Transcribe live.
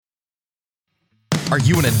Are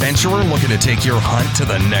you an adventurer looking to take your hunt to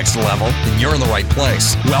the next level? Then you're in the right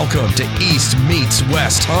place. Welcome to East Meets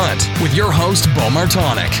West Hunt with your host, Bo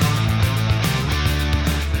Martonic.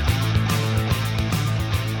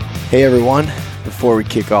 Hey everyone, before we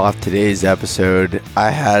kick off today's episode,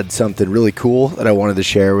 I had something really cool that I wanted to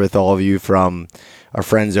share with all of you from our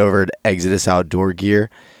friends over at Exodus Outdoor Gear.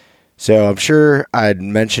 So I'm sure I'd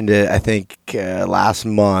mentioned it, I think, last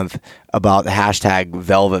month about the hashtag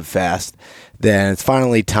Velvet Fest. Then it's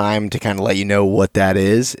finally time to kind of let you know what that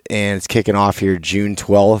is. And it's kicking off here June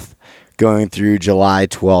 12th, going through July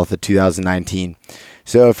 12th of 2019.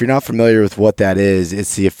 So if you're not familiar with what that is,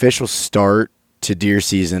 it's the official start to deer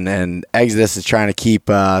season. And Exodus is trying to keep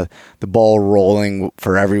the ball rolling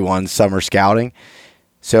for everyone's summer scouting.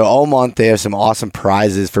 So all month they have some awesome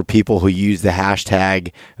prizes for people who use the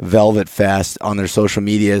hashtag Velvet Fest on their social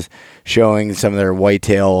medias, showing some of their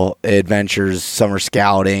whitetail adventures, summer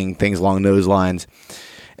scouting, things along those lines.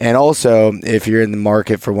 And also, if you're in the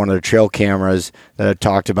market for one of their trail cameras that I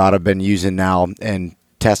talked about, I've been using now and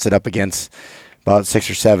tested up against about 6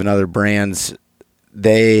 or 7 other brands.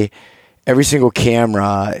 Every single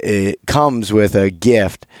camera, it comes with a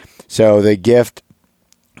gift. So the gift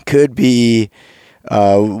could be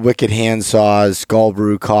Wicked hand saws, Skull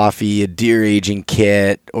Brew coffee, a deer aging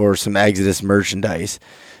kit, or some Exodus merchandise.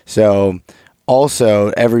 So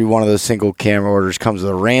also, every one of those single camera orders comes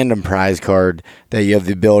with a random prize card that you have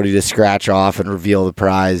the ability to scratch off and reveal the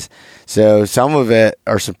prize. So some of it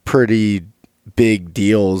are some pretty big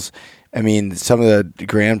deals. I mean, some of the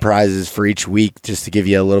grand prizes for each week, just to give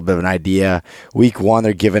you a little bit of an idea. Week 1,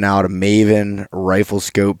 they're giving out a Maven rifle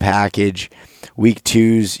scope package. Week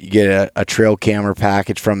 2's, you get a trail camera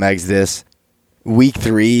package from Exodus. Week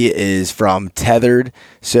 3 is from Tethered,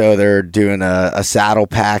 so they're doing a saddle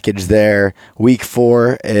package there. Week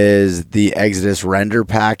 4 is the Exodus Render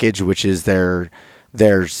package, which is their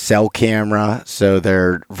cell camera, so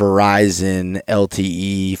their Verizon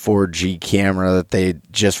LTE 4G camera that they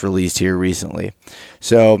just released here recently.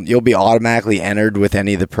 So you'll be automatically entered with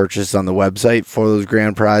any of the purchases on the website for those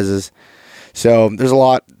grand prizes. So there's a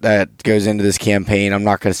lot that goes into this campaign. I'm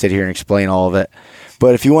not going to sit here and explain all of it.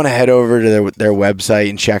 But if you want to head over to their website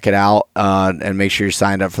and check it out and make sure you're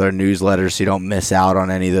signed up for their newsletter so you don't miss out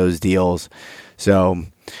on any of those deals. So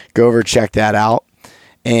go over and check that out.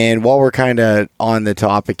 And while we're kind of on the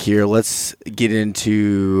topic here, let's get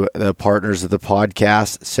into the partners of the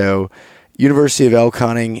podcast. So University of Elk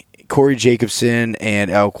Hunting, Corey Jacobson,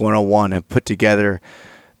 and Elk 101 have put together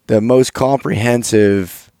the most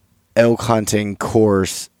comprehensive elk hunting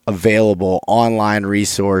course available, online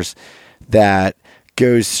resource that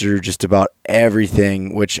goes through just about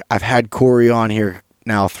everything, which I've had Corey on here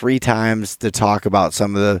now 3 times to talk about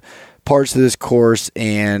some of the parts of this course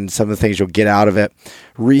and some of the things you'll get out of it.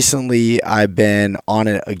 Recently, I've been on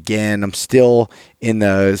it again. I'm still in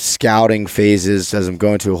the scouting phases as I'm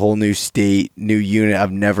going to a whole new state, new unit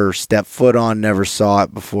I've never stepped foot on, never saw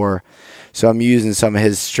it before. So I'm using some of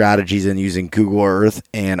his strategies and using Google Earth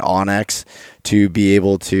and Onyx to be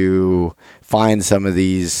able to find some of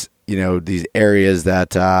these, these areas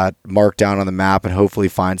that mark down on the map and hopefully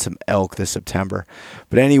find some elk this September.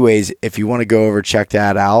 But anyways, if you want to go over, check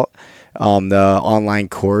that out. The online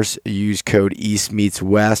course, use code East Meets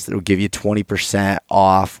West. It'll give you 20%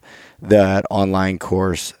 off that online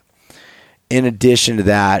course. In addition to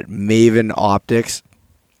that, Maven Optics.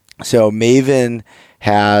 So Maven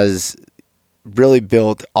has really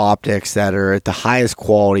built optics that are at the highest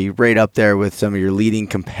quality, right up there with some of your leading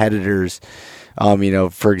competitors.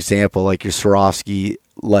 For example, like your Swarovski,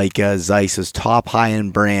 Leica, Zeiss, those top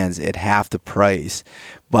high-end brands at half the price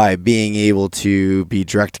by being able to be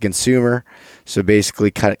direct to consumer. So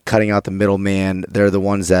basically cutting out the middleman. They're the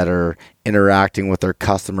ones that are interacting with their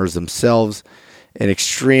customers themselves. An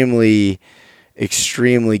extremely,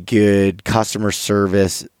 extremely good customer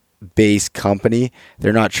service based company.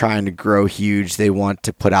 They're not trying to grow huge. They want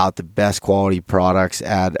to put out the best quality products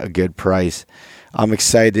at a good price. I'm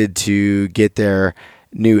excited to get their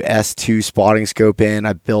new S2 spotting scope in.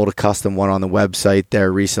 I built a custom one on the website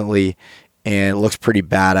there recently, and it looks pretty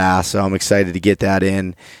badass. So I'm excited to get that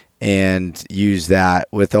in and use that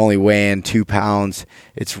with only weighing 2 pounds.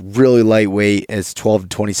 It's really lightweight. It's 12 to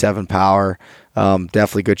 27 power.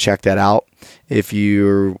 Definitely go check that out. If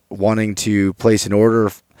you're wanting to place an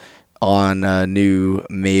order on a new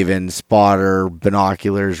Maven spotter,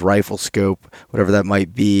 binoculars, rifle scope, whatever that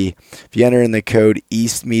might be, if you enter in the code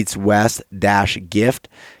East Meets West -gift,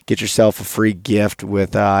 get yourself a free gift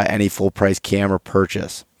with any full price camera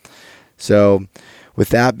purchase. So with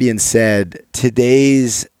that being said,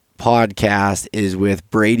 today's podcast is with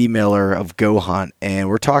Brady Miller of Go Hunt, and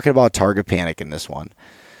we're talking about target panic in this one.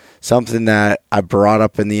 Something that I brought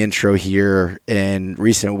up in the intro here in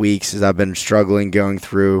recent weeks as I've been struggling going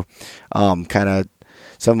through kind of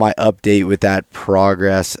some of my update with that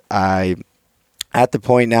progress. I'm at the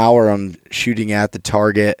point now where I'm shooting at the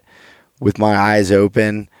target with my eyes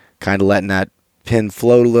open, kind of letting that pin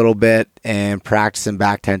float a little bit and practicing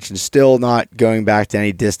back tension, still not going back to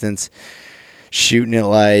any distance, shooting it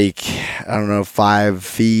like, 5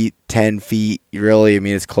 feet, 10 feet, really,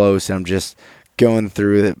 it's close. I'm just going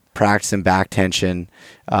through it, practicing back tension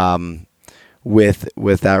with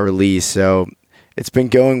that release. So it's been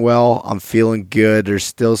going well. I'm feeling good. There's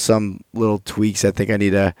still some little tweaks I think I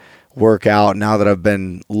need to work out now that I've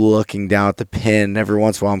been looking down at the pin. Every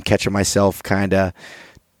once in a while I'm catching myself kind of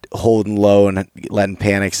holding low and letting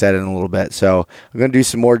panic set in a little bit. So I'm going to do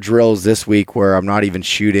some more drills this week where I'm not even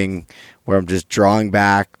shooting, where I'm just drawing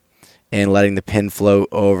back and letting the pin float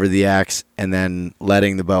over the X and then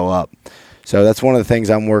letting the bow up. So that's one of the things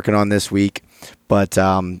I'm working on this week. But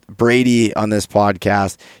Brady on this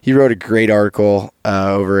podcast, he wrote a great article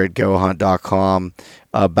over at gohunt.com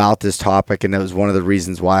about this topic, and that was one of the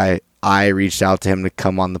reasons why I reached out to him to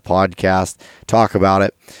come on the podcast, talk about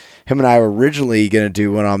it. Him and I were originally going to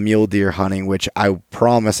do one on mule deer hunting, which I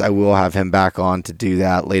promise I will have him back on to do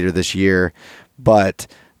that later this year. But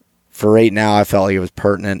for right now, I felt like it was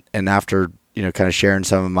pertinent, and after kind of sharing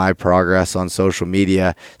some of my progress on social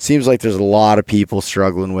media, seems like there's a lot of people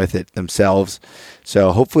struggling with it themselves.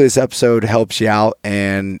 So hopefully this episode helps you out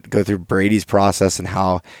and go through Brady's process and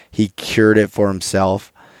how he cured it for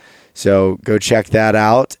himself. So go check that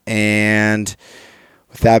out. And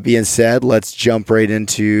with that being said, let's jump right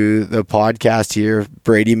into the podcast here.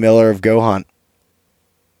 Brady Miller of Go Hunt.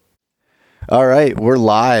 All right, we're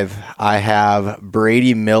live. I have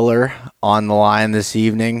Brady Miller on the line this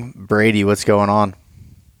evening. Brady, what's going on?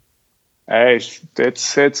 Hey,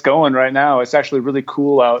 it's going right now. It's actually really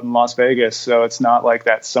cool out in Las Vegas, so it's not like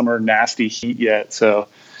that summer nasty heat yet. So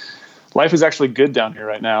life is actually good down here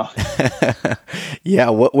right now. Yeah,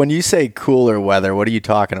 when you say cooler weather, what are you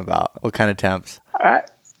talking about? What kind of temps?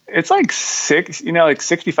 It's like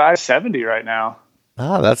 65, 70 right now.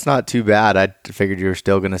 Oh, that's not too bad. I figured you were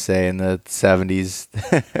still going to say in the 70s.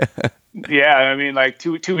 Yeah, like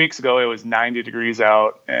two weeks ago it was 90 degrees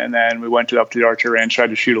out, and then we went up to the archery range, tried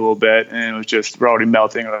to shoot a little bit, and it was just, we're already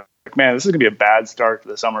melting. We're like, man, this is going to be a bad start to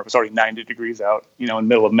the summer if it's already 90 degrees out, in the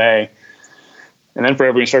middle of May. And then for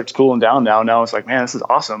everyone starts cooling down now it's like, man, this is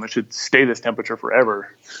awesome. It should stay this temperature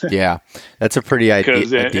forever. Yeah, that's a pretty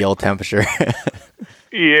ideal temperature.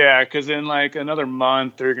 Yeah, because in like another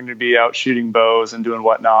month, they're going to be out shooting bows and doing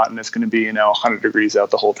whatnot, and it's going to be 100 degrees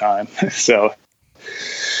out the whole time. So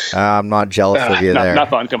I'm not jealous of you there. Not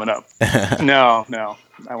fun coming up. No,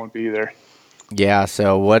 I won't be either. Yeah.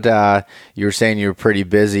 So what you were saying, you were pretty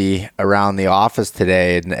busy around the office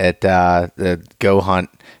today at the Go Hunt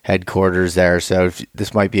headquarters there. So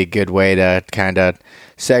this might be a good way to kind of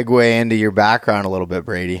segue into your background a little bit,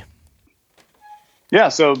 Brady. Yeah.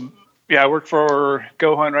 So. Yeah, I work for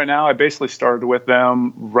Go Hunt right now. I basically started with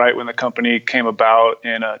them right when the company came about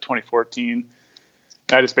in 2014.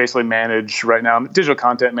 I just basically manage right now. I'm a digital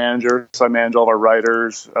content manager, so I manage all of our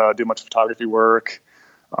writers, do much photography work,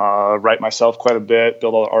 write myself quite a bit,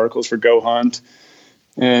 build all the articles for Go Hunt.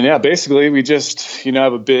 And yeah, basically we just,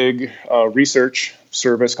 have a big research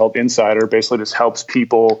service called Insider. Basically just helps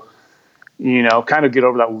people, kind of get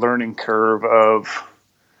over that learning curve of,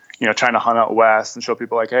 trying to hunt out west and show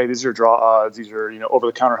people like, hey, these are draw odds. These are,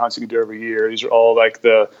 over-the-counter hunts you can do every year. These are all like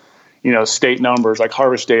the, state numbers, like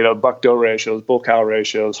harvest data, buck-doe ratios, bull-cow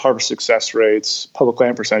ratios, harvest success rates, public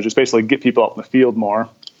land percentages, basically get people out in the field more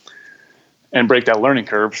and break that learning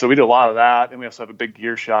curve. So we do a lot of that. And we also have a big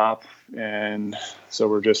gear shop. And so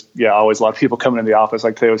we're just, always a lot of people coming in the office.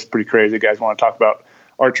 Like today was pretty crazy. Guys want to talk about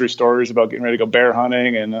archery stories, about getting ready to go bear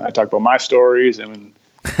hunting. And I talk about my stories and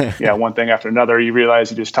one thing after another. You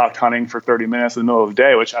realize you just talked hunting for 30 minutes in the middle of the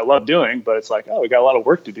day, which I love doing, but it's like, we got a lot of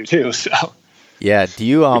work to do too. So yeah. Do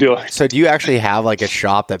you actually have like a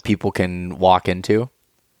shop that people can walk into?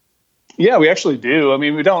 Yeah, we actually do.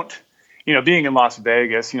 We don't, being in Las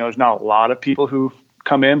Vegas, there's not a lot of people who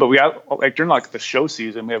come in, but we have like during like the show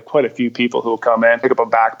season, we have quite a few people who will come in, pick up a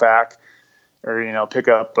backpack or, pick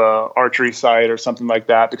up a archery sight or something like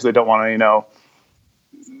that because they don't want to,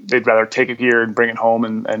 they'd rather take it here and bring it home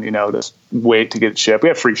and just wait to get it shipped. We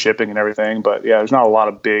have free shipping and everything, but yeah, there's not a lot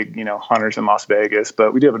of big, hunters in Las Vegas,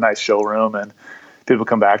 but we do have a nice showroom and people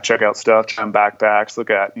come back, check out stuff, try on backpacks, look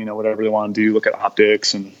at, whatever they want to do, look at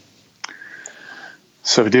optics. And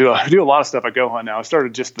So I do a lot of stuff at Go Hunt now. I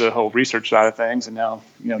started just the whole research side of things, and now,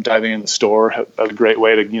 diving in the store, a great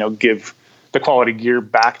way to, give the quality gear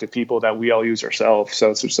back to people that we all use ourselves. So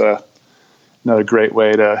it's just another great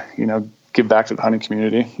way to, give back to the hunting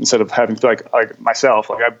community instead of having to like myself.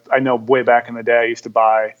 Like I know way back in the day, I used to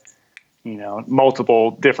buy,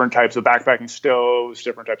 multiple different types of backpacking stoves,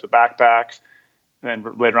 different types of backpacks. And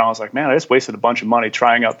then later on, I was like, man, I just wasted a bunch of money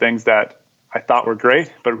trying out things that I thought were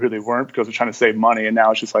great, but really weren't because we're trying to save money. And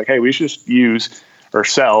now it's just like, hey, we should just use or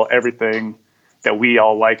sell everything that we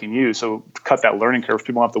all like and use. So to cut that learning curve,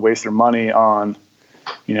 people don't have to waste their money on,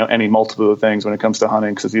 any multiple of things when it comes to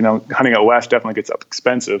hunting. Because, hunting out west definitely gets up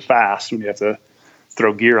expensive fast when you have to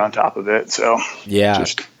throw gear on top of it. So yeah,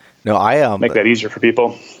 make that easier for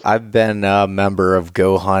people. I've been a member of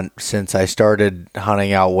Go Hunt since I started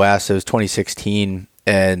hunting out west. It was 2016.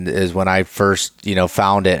 And is when I first,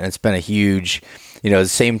 found it, and it's been a huge, the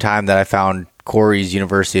same time that I found Corey's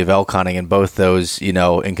University of Elk Hunting, and both those,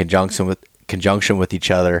 in conjunction with each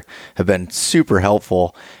other, have been super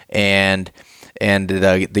helpful. And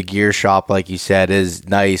the gear shop, like you said, is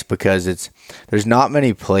nice because there's not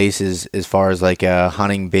many places as far as like a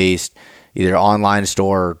hunting based either online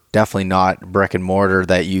store, or definitely not brick and mortar,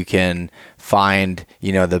 that you can find,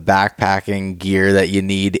 the backpacking gear that you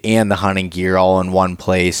need and the hunting gear all in one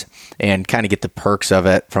place, and kind of get the perks of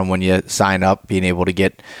it from when you sign up, being able to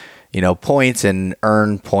get, points and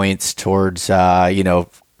earn points towards,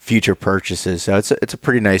 future purchases. So it's a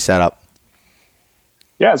pretty nice setup.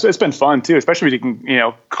 Yeah, so it's been fun too, especially if you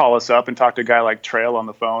can, call us up and talk to a guy like Trail on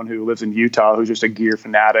the phone who lives in Utah, who's just a gear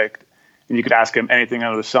fanatic. And you could ask him anything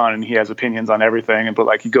under the sun, and he has opinions on everything. But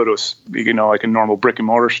like you go to like a normal brick and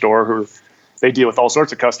mortar store, who they deal with all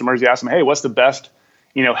sorts of customers. You ask them, hey, what's the best,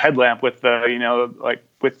 headlamp with the, like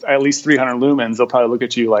with at least 300 lumens? They'll probably look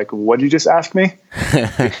at you like, what did you just ask me?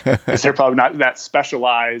 Because they're probably not that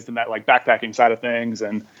specialized in that like backpacking side of things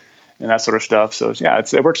and that sort of stuff. So yeah,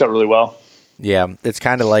 it works out really well. Yeah, it's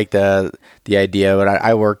kind of like the idea, but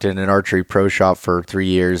I worked in an archery pro shop for 3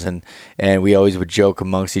 years, and we always would joke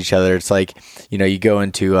amongst each other. It's like, you go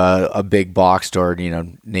into a big box store,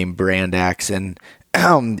 named Brand X, and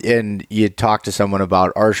you talk to someone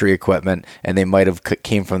about archery equipment, and they might have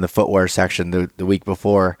came from the footwear section the week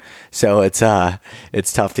before. So it's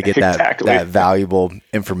tough to get that valuable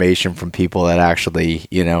information from people that actually,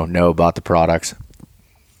 know about the products.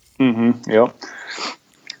 Mm-hmm. Yep.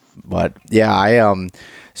 But yeah,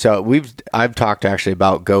 I've talked actually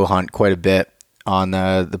about Go Hunt quite a bit on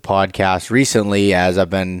the podcast recently, as I've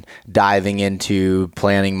been diving into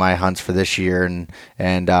planning my hunts for this year,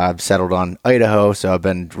 and I've settled on Idaho, so I've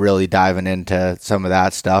been really diving into some of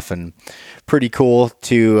that stuff, and pretty cool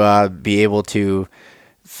to be able to.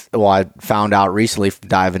 Well, I found out recently from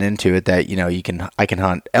diving into it that, I can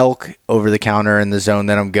hunt elk over the counter in the zone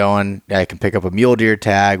that I'm going. I can pick up a mule deer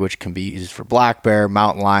tag, which can be used for black bear,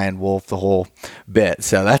 mountain lion, wolf, the whole bit.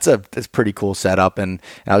 So that's a pretty cool setup. And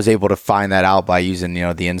I was able to find that out by using,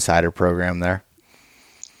 the insider program there.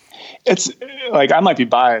 It's like, I might be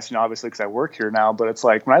biased, obviously, because I work here now, but it's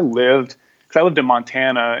like when I lived in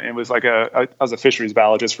Montana, and it was like I was a fisheries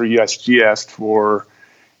biologist for USGS for,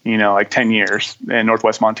 like 10 years in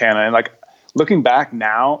Northwest Montana. And like looking back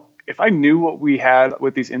now, if I knew what we had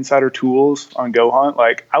with these insider tools on Go Hunt,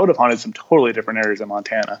 like I would have hunted some totally different areas in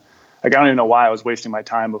Montana. Like I don't even know why I was wasting my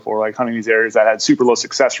time before, like hunting these areas that had super low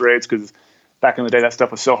success rates, because back in the day that stuff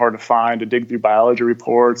was so hard to find, to dig through biology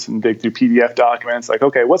reports and dig through PDF documents. Like,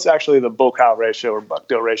 okay, what's actually the bull-cow ratio or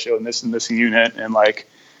buck-doe ratio in this unit? And like,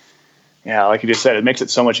 yeah, like you just said, it makes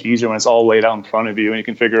it so much easier when it's all laid out in front of you, and you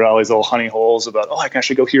can figure out all these little honey holes about, I can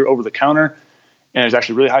actually go here over the counter, and there's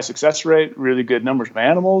actually really high success rate, really good numbers of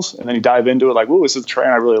animals. And then you dive into it like, this is the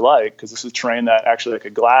terrain I really like, because this is terrain that actually like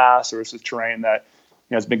a glass, or this is terrain that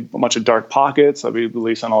has a bunch of dark pockets that we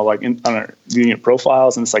release on all on our unit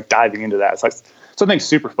profiles, and it's like diving into that. It's like something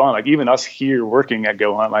super fun. Like even us here working at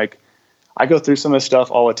Go Hunt, like I go through some of this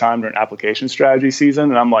stuff all the time during application strategy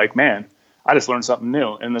season, and I'm like, man, I just learned something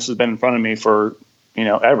new, and this has been in front of me for,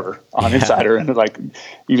 ever on Insider. And like,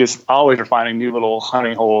 you just always are finding new little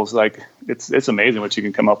hunting holes. Like it's amazing what you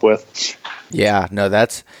can come up with. Yeah, no,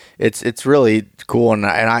 it's really cool. And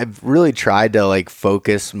I've really tried to like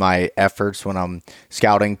focus my efforts when I'm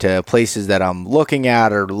scouting to places that I'm looking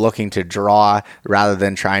at or looking to draw, rather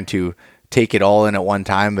than trying to take it all in at one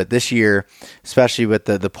time. But this year, especially with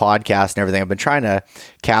the podcast and everything, I've been trying to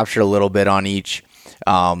capture a little bit on each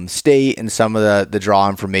state and some of the draw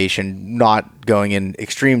information, not going in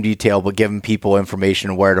extreme detail, but giving people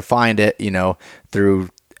information where to find it, through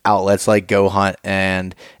outlets like Go Hunt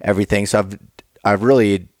and everything. So I've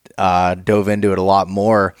really dove into it a lot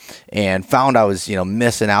more and found I was,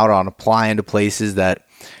 missing out on applying to places that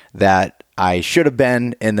I should have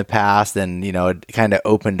been in the past. And, it kind of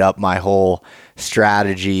opened up my whole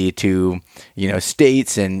strategy to,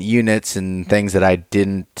 states and units and things that I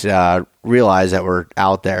didn't realize that were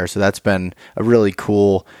out there. So that's been a really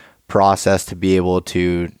cool process to be able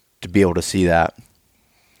to see that.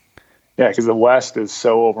 Yeah, because the West is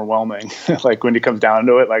so overwhelming. Like when it comes down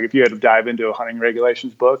to it, like if you had to dive into a hunting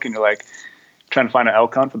regulations book and you're like trying to find an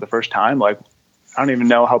elk hunt for the first time, like I don't even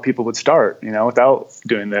know how people would start, without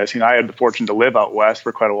doing this. I had the fortune to live out West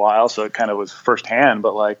for quite a while, so it kind of was firsthand.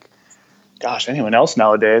 But like, gosh, anyone else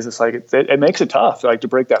nowadays, it's like it makes it tough, like to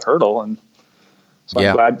break that hurdle. And so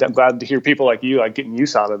yeah. I'm glad to hear people like you like getting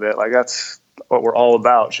use out of it. Like that's what we're all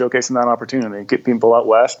about, showcasing that opportunity, get people out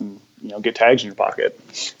West and get tags in your pocket.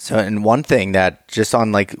 So, and one thing that just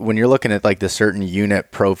on like when you're looking at like the certain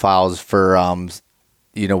unit profiles for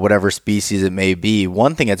whatever species it may be,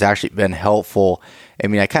 one thing that's actually been helpful,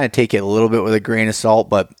 I kind of take it a little bit with a grain of salt,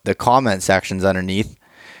 but the comment sections underneath,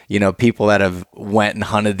 people that have went and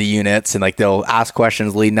hunted the units and like they'll ask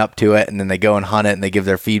questions leading up to it and then they go and hunt it and they give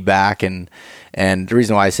their feedback. And the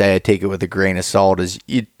reason why I say I take it with a grain of salt is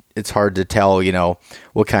it's hard to tell,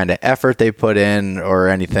 what kind of effort they put in or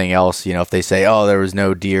anything else, if they say, oh, there was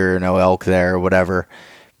no deer or no elk there or whatever.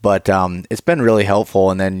 But it's been really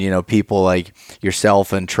helpful. And then, people like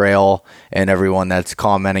yourself and Trail and everyone that's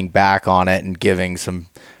commenting back on it and giving some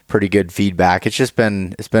pretty good feedback. It's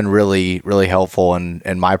been really, really helpful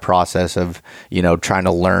in my process of, trying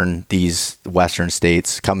to learn these Western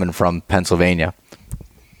states coming from Pennsylvania.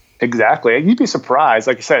 Exactly. You'd be surprised,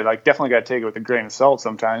 like you said, like definitely got to take it with a grain of salt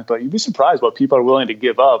sometimes, but you'd be surprised what people are willing to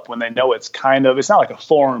give up when they know it's not like a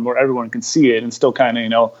forum where everyone can see it and still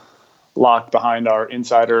kind of, locked behind our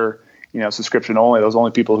insider, subscription only. Those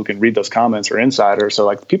only people who can read those comments are insiders. So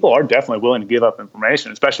like people are definitely willing to give up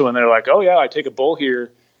information, especially when they're like, oh yeah, I take a bull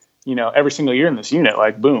here, every single year in this unit,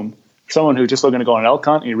 like boom. Someone who's just looking to go on an elk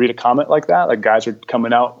hunt and you read a comment like that, like guys are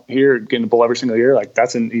coming out here getting a bull every single year, like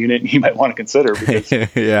that's a unit you might want to consider because they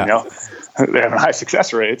have high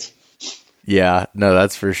success rates. Yeah, no,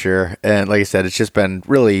 that's for sure. And like I said, it's just been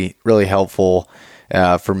really, really helpful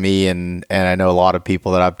for me. And I know a lot of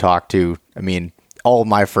people that I've talked to, all of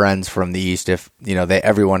my friends from the East, if,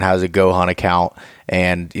 everyone has a Go Hunt account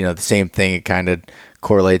and, the same thing, it kind of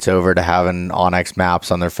correlates over to having onX maps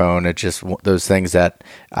on their phone. It's just those things that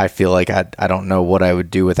I feel like I don't know what I would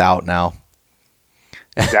do without now.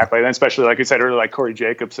 Exactly. And especially like I said earlier, like Corey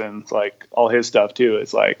Jacobson, like all his stuff too.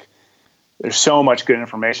 It's like, there's so much good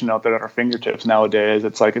information out there at our fingertips nowadays.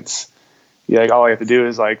 It's like, like all I have to do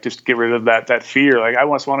is like, just get rid of that fear. Like I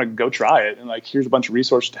just want to go try it. And like, here's a bunch of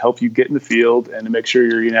resources to help you get in the field and to make sure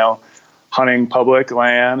you're, hunting public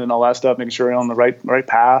land and all that stuff, making sure you're on the right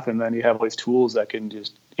path. And then you have all these tools that can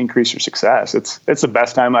just increase your success. It's the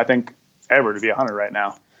best time I think ever to be a hunter right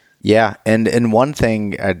now. Yeah. And one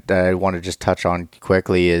thing I want to just touch on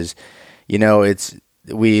quickly is,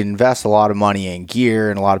 we invest a lot of money in gear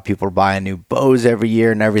and a lot of people are buying new bows every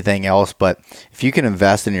year and everything else. But if you can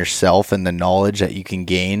invest in yourself and the knowledge that you can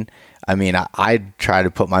gain, I try to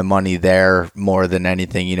put my money there more than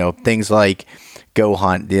anything, things like Go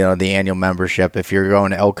Hunt, the annual membership, if you're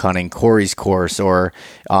going elk hunting, Corey's course, or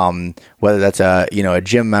whether that's a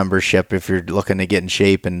gym membership, if you're looking to get in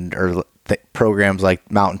shape or programs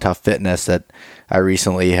like Mountain Tough Fitness that I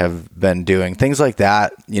recently have been doing, things like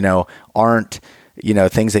that, aren't,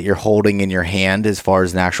 things that you're holding in your hand as far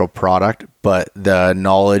as an actual product, but the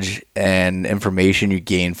knowledge and information you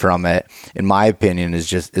gain from it, in my opinion,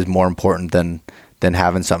 is more important than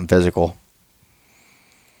having something physical.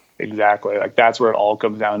 Exactly. Like that's where it all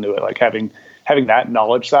comes down to it. Like having that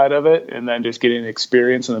knowledge side of it and then just getting the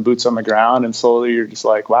experience and the boots on the ground. And slowly you're just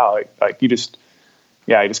like, wow, like you just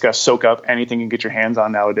got to soak up anything you can get your hands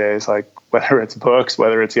on nowadays. Like whether it's books,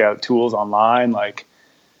 whether it's tools online, like,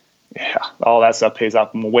 all that stuff pays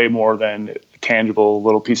off way more than tangible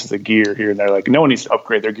little pieces of gear here and there. Like no one needs to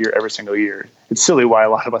upgrade their gear every single year. It's silly why a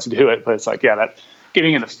lot of us do it, but it's like, that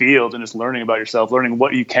getting in the field and just learning about yourself, learning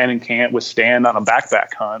what you can and can't withstand on a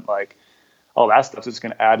backpack hunt, like all that stuff is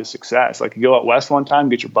going to add to success. Like you go out West one time,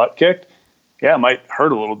 get your butt kicked. Yeah, it might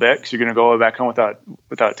hurt a little bit because you're going to go back home without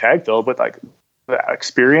a tag fill, but like the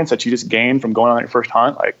experience that you just gained from going on your first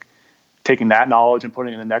hunt, like taking that knowledge and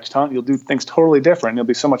putting it in the next hunt, you'll do things totally different. You'll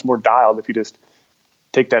be so much more dialed if you just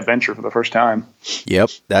take that venture for the first time. Yep.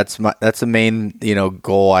 That's the main,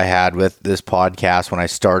 goal I had with this podcast when I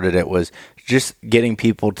started it, was just getting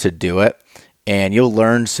people to do it, and you'll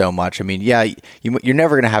learn so much. You're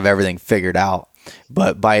never going to have everything figured out,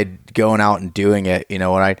 But by going out and doing it, when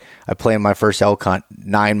I planned my first elk hunt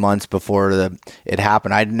 9 months before it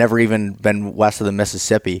happened, I'd never even been west of the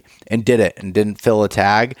Mississippi and did it and didn't fill a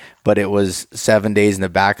tag, but it was 7 days in the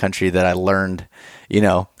backcountry that I learned,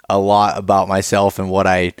 a lot about myself and what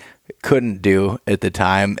I couldn't do at the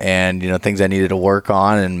time, and things I needed to work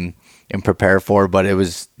on and prepare for. But it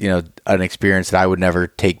was an experience that I would never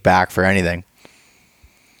take back for anything.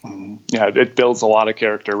 Yeah, it builds a lot of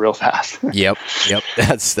character real fast. Yep,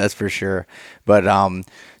 that's for sure. But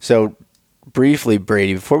so briefly,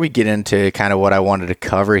 Brady, before we get into kind of what I wanted to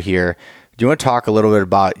cover here, do you want to talk a little bit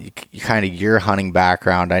about kind of your hunting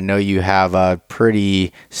background? I know you have a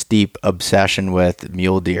pretty steep obsession with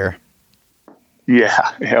mule deer.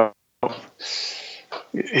 Yeah.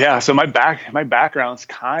 So my background's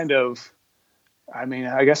kind of, I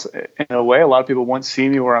guess in a way, a lot of people won't see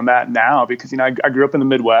me where I'm at now because, I grew up in the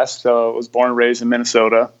Midwest. So I was born and raised in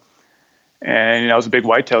Minnesota, and, I was a big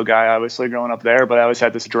whitetail guy, obviously growing up there, but I always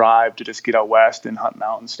had this drive to just get out West and hunt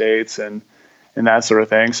mountain states and that sort of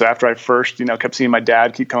thing. So after I first, kept seeing my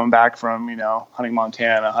dad keep coming back from, hunting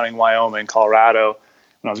Montana, hunting Wyoming, Colorado,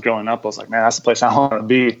 when I was growing up, I was like, man, that's the place I want to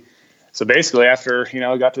be. So basically after,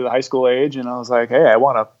 I got to the high school age and I was like, hey, I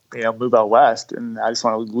want to, move out West, and I just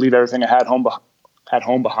want to leave everything I had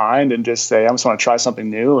home behind and just say, I just want to try something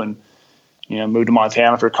new, and, moved to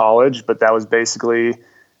Montana for college. But that was basically,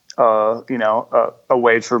 a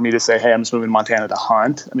way for me to say, hey, I'm just moving to Montana to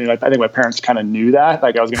hunt. I think my parents kind of knew that.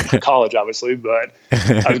 Like, I was going to college, obviously, but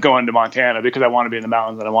I was going to Montana because I wanted to be in the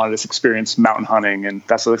mountains and I wanted to experience mountain hunting. And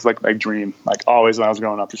that's like my dream. Like always when I was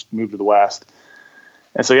growing up, just move to the West.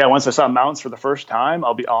 And so, once I saw mountains for the first time,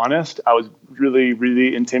 I'll be honest, I was really,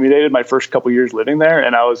 really intimidated my first couple years living there.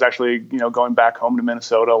 And I was actually, going back home to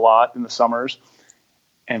Minnesota a lot in the summers.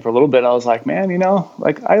 And for a little bit, I was like, man,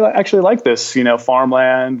 I actually like this,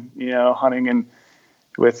 farmland, hunting and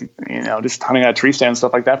with, just hunting at tree stand and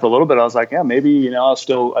stuff like that. For a little bit, I was like, yeah, maybe, I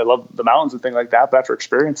love the mountains and things like that. But after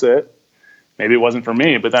experience it, maybe it wasn't for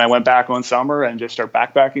me. But then I went back one summer and just started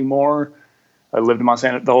backpacking more. I lived in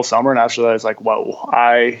Montana the whole summer, and after that, I was like, whoa,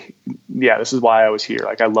 this is why I was here.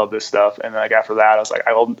 Like, I love this stuff. And like after that, I was like,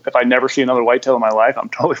 if I never see another whitetail in my life, I'm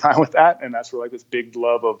totally fine with that. And that's where like this big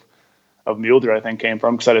love of mule deer, I think, came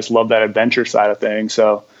from, because I just love that adventure side of things.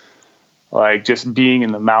 So like just being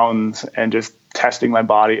in the mountains and just testing my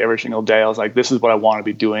body every single day, I was like, this is what I want to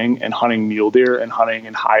be doing. And hunting mule deer and hunting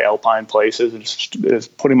in high alpine places and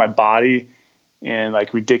just putting my body in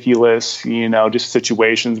like ridiculous, just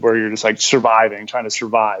situations where you're just like trying to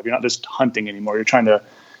survive. You're not just hunting anymore. You're trying to,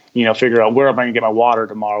 figure out, where am I going to get my water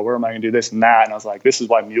tomorrow? Where am I going to do this and that? And I was like, this is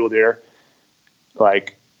why mule deer,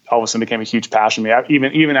 like, all of a sudden became a huge passion to me.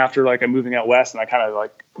 Even after like I'm moving out West and I kind of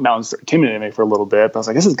like mountains intimidated me for a little bit, but I was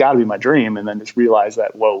like, this has got to be my dream. And then just realized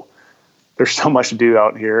that, whoa, there's so much to do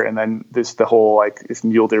out here. And then the whole, like, this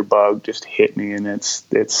mule deer bug just hit me, and it's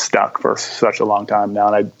stuck for such a long time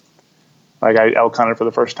now. And I elk hunted for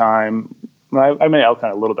the first time. I may elk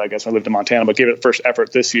hunt a little bit, I guess, when I lived in Montana, but gave it first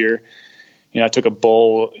effort this year. I took a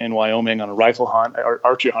bull in Wyoming on a rifle hunt. I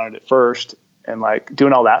archery hunted it first, and like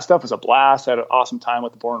doing all that stuff was a blast. I had an awesome time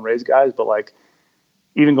with the born and raised guys, but like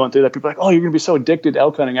even going through that, people are like, oh, you're going to be so addicted to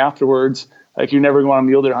elk hunting afterwards. Like, you're never going to want to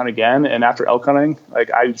mule deer hunt again. And after elk hunting,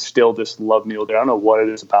 like, I still just love mule deer. I don't know what it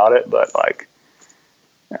is about it, but like,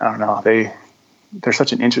 I don't know. They're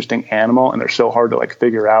such an interesting animal, and they're so hard to like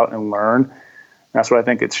figure out and learn. And that's what I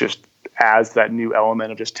think it's just adds that new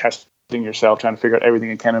element of just testing yourself, trying to figure out everything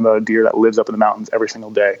you can about a deer that lives up in the mountains every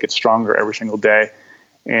single day. It gets stronger every single day.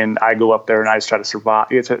 And I go up there and I just try to survive.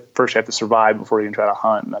 First you have to survive before you can try to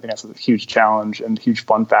hunt. And I think that's a huge challenge and huge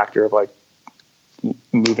fun factor of like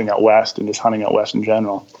moving out West and just hunting out West in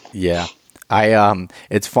general. Yeah.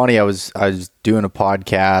 It's funny. I was doing a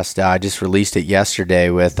podcast. I just released it yesterday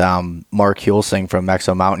with Mark Hulsing from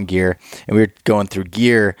Exo Mountain Gear, and we were going through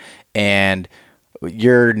gear, and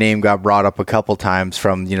your name got brought up a couple times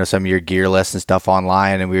from some of your gear lists and stuff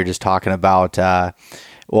online, and we were just talking about. I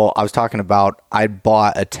was talking about I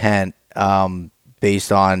bought a tent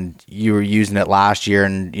based on you were using it last year,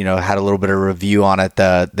 and had a little bit of review on it,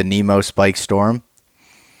 the Nemo Spike Storm.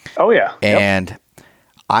 Oh yeah, and. Yep.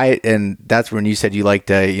 And that's when you said you like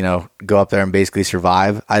to, go up there and basically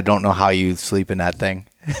survive. I don't know how you sleep in that thing.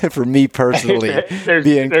 For me personally,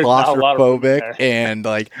 being claustrophobic, and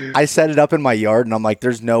like I set it up in my yard, and I'm like,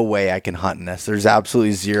 there's no way I can hunt in this. There's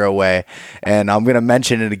absolutely zero way. And I'm going to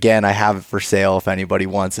mention it again. I have it for sale if anybody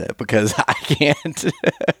wants it, because I can't.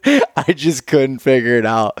 I just couldn't figure it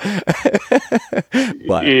out.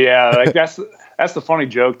 But yeah, like that's That's the funny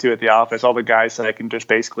joke too at the office. All the guys said I can just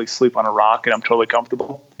basically sleep on a rock and I'm totally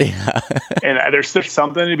comfortable. Yeah. And there's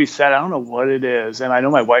something to be said. I don't know what it is. And I know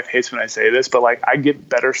my wife hates when I say this, but like I get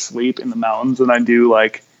better sleep in the mountains than I do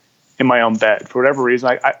like in my own bed for whatever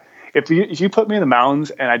reason. If you put me in the mountains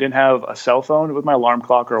and I didn't have a cell phone with my alarm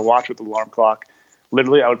clock or a watch with the alarm clock,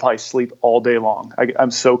 literally I would probably sleep all day long. I'm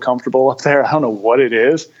so comfortable up there. I don't know what it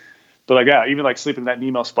is. But like, yeah, even like sleeping in that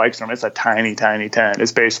Nemo spike storm, it's a tiny, tiny tent.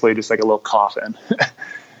 It's basically just like a little coffin.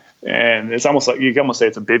 And it's almost like, you can almost say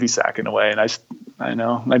it's a bivy sack in a way. And I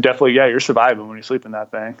know, I definitely, yeah, you're surviving when you sleep in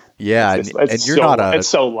that thing. Yeah. It's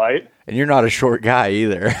so light. And you're not a short guy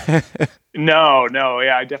either. No.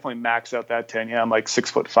 Yeah. I definitely max out that tent. Yeah. I'm like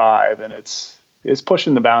 6'5" and it's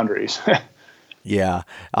pushing the boundaries. Yeah.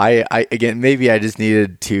 I again, maybe I just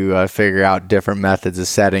needed to figure out different methods of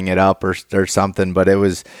setting it up or something, but it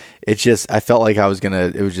was just, I felt like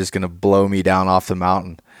it was just going to blow me down off the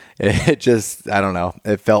mountain. It just, I don't know.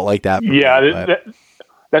 It felt like that. Yeah.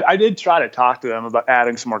 That I did try to talk to them about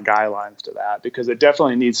adding some more guy lines to that because it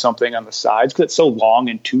definitely needs something on the sides because it's so long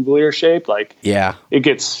and tubular shaped. Like, yeah, it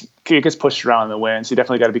gets pushed around in the wind. So you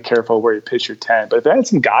definitely got to be careful where you pitch your tent. But if they had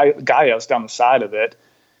some guyos down the side of it,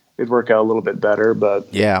 it'd work out a little bit better.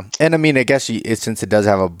 But yeah. And I mean, I guess since it does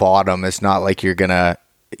have a bottom, it's not like you're going to,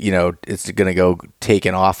 it's going to go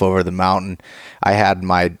taking off over the mountain. I had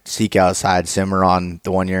my Seek Outside Cimarron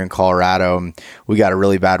the one year in Colorado, and we got a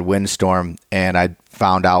really bad windstorm, and I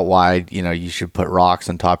found out why, you should put rocks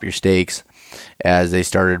on top of your stakes as they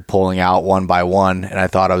started pulling out one by one, and I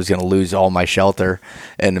thought I was going to lose all my shelter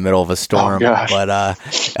in the middle of a storm. Oh, but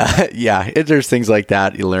yeah, there's things like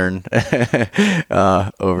that you learn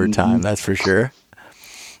over time, that's for sure.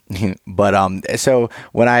 But so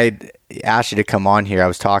when I asked you to come on here, I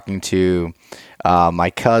was talking to my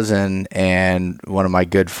cousin and one of my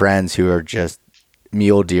good friends who are just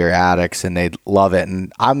mule deer addicts, and they love it.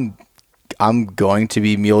 And I'm going to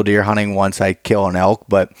be mule deer hunting once I kill an elk,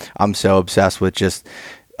 but I'm so obsessed with just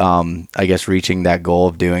I guess reaching that goal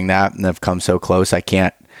of doing that, and I've come so close I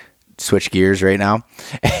can't switch gears right now.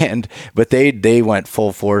 But they went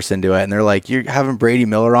full force into it, and they're like, you're having Brady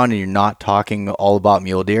Miller on and you're not talking all about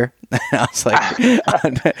mule deer. And I was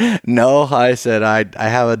like, no, I said I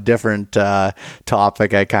have a different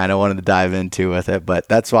topic I kind of wanted to dive into with it, but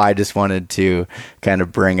that's why I just wanted to kind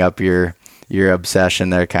of bring up your obsession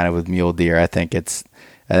there kind of with mule deer. I think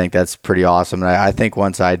that's pretty awesome. And I think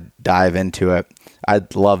once I dive into it,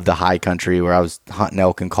 I'd love the high country where I was hunting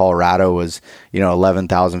elk in Colorado was,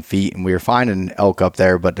 11,000 feet, and we were finding elk up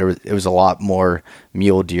there, but it was a lot more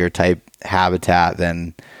mule deer type habitat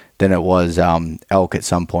than it was elk at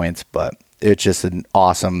some points. But it's just an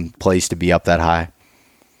awesome place to be up that high.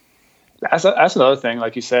 That's another thing,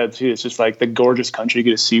 like you said too. It's just like the gorgeous country you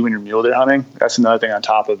get to see when you're mule deer hunting. That's another thing on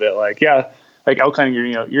top of it. Like, yeah, like elk hunting,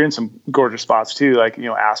 you're in some gorgeous spots too, like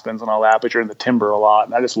aspens and all that. But you're in the timber a lot,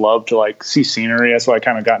 and I just love to like see scenery. That's why I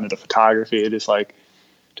kind of got into photography. Just like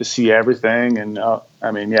to see everything. And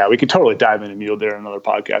I mean, yeah, we could totally dive into mule deer in another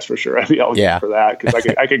podcast for sure. I'd be all good for that because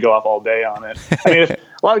I could go off all day on it. I mean, a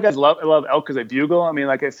lot of guys love elk because they bugle. I mean,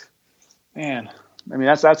 like that's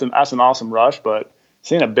an awesome rush, but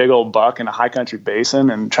seeing a big old buck in a high country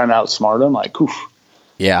basin and trying to outsmart him, like, oof,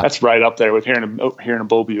 yeah, that's right up there with hearing a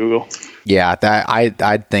bull bugle. Yeah, that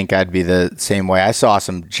I'd think I'd be the same way. I saw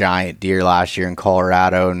some giant deer last year in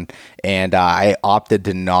Colorado, and I opted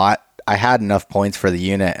to not. I had enough points for the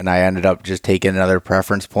unit, and I ended up just taking another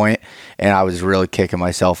preference point, and I was really kicking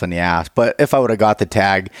myself in the ass. But if I would have got the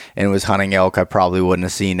tag and was hunting elk, I probably wouldn't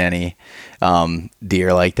have seen any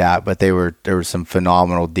deer like that. But there were some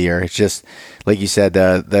phenomenal deer. It's just like you said,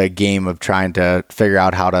 the game of trying to figure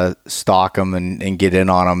out how to stalk them and get in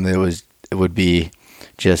on them. It would be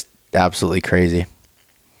just absolutely crazy.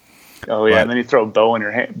 Oh yeah, and then you throw a bow in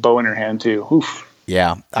your hand too. Oof.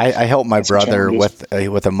 Yeah, I helped my brother with a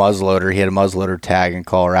muzzleloader. He had a muzzleloader tag in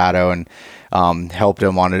Colorado, and helped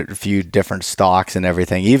him on a few different stalks and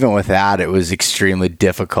everything. Even with that, it was extremely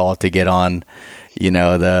difficult to get on,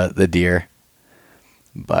 the deer.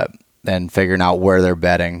 But then figuring out where they're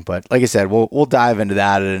bedding. But like I said, we'll dive into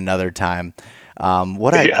that at another time. Sorry, I'm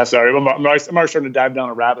already starting to dive down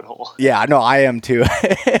a rabbit hole. Yeah, no, I am too.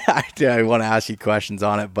 I want to ask you questions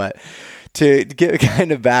on it, but to get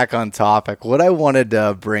kind of back on topic, what I wanted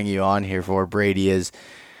to bring you on here for, Brady, is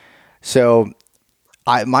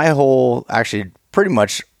actually pretty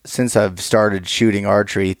much since I've started shooting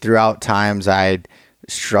archery, throughout times I'd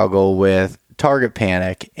struggle with target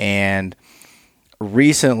panic, and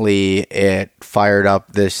recently it fired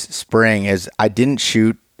up this spring as I didn't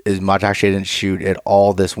shoot as much. Actually, I didn't shoot at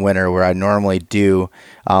all this winter where I normally do.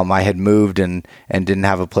 I had moved and didn't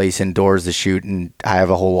have a place indoors to shoot, and I have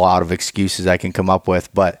a whole lot of excuses I can come up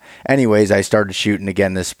with. But anyways, I started shooting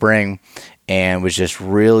again this spring and was just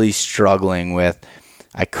really struggling with,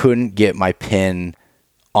 I couldn't get my pin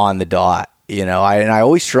on the dot. I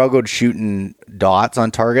always struggled shooting dots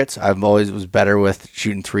on targets. I've always was better with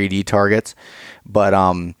shooting 3D targets, but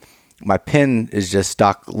my pin is just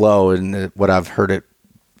stuck low, and what I've heard it,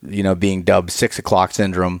 being dubbed 6 o'clock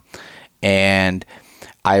syndrome. And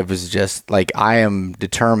I was just like, I am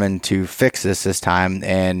determined to fix this time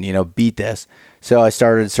and, beat this. So I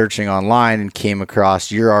started searching online and came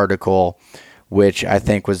across your article, which I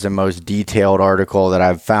think was the most detailed article that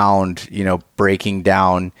I've found, breaking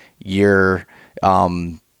down your,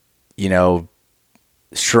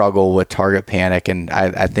 struggle with target panic. And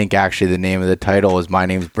I think actually the name of the title is My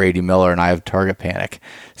Name's Brady Miller and I have target panic,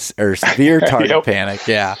 or severe target panic.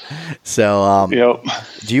 Yeah. So,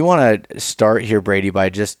 do you want to start here, Brady, by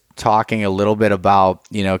just talking a little bit about,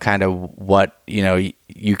 kind of what,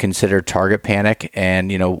 you consider target panic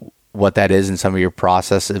and, what that is and some of your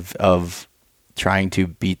process of trying to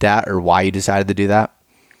beat that, or why you decided to do that?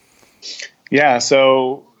 Yeah.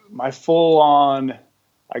 So my full on,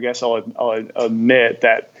 I guess I'll admit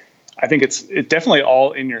that I think it's definitely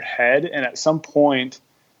all in your head. And at some point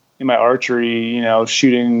in my archery,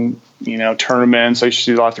 shooting, tournaments, I used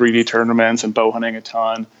to do a lot of 3D tournaments and bow hunting a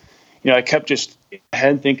ton. I kept just in my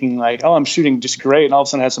head thinking like, oh, I'm shooting just great. And all of a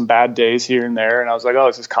sudden I had some bad days here and there. And I was like, oh,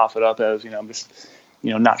 let's just cough it up as, I'm just,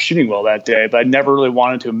 not shooting well that day. But I never really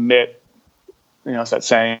wanted to admit, it's that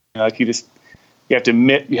saying, like you have to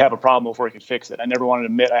admit you have a problem before you can fix it. I never wanted to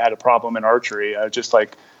admit I had a problem in archery. I was just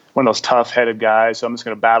like one of those tough-headed guys, so I'm just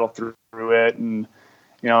going to battle through it. And,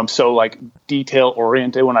 I'm so like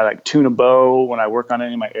detail-oriented when I like tune a bow, when I work on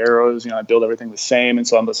any of my arrows, I build everything the same. And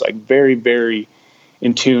so I'm just like very, very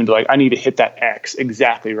in tune to like, I need to hit that X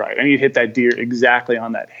exactly right. I need to hit that deer exactly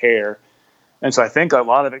on that hair. And so I think a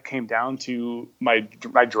lot of it came down to my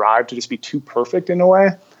drive to just be too perfect in a way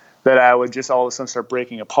that I would just all of a sudden start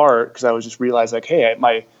breaking apart, because I would just realize like, hey,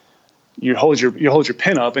 you hold your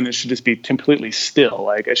pin up and it should just be completely still.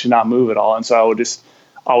 Like it should not move at all. And so I would just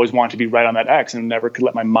always want to be right on that X and never could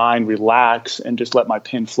let my mind relax and just let my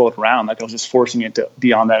pin float around. Like I was just forcing it to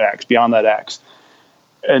be on that X.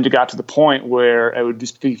 And it got to the point where I would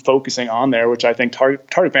just be focusing on there, which I think target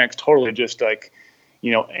panic is totally just like,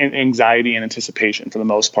 anxiety and anticipation for the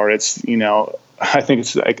most part. It's, I think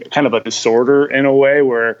it's like kind of a disorder in a way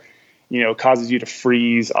where, causes you to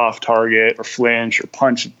freeze off target or flinch or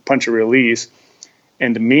punch a release.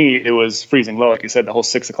 And to me, it was freezing low. Like you said, the whole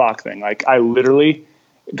 6 o'clock thing. Like I literally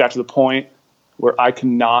got to the point where I could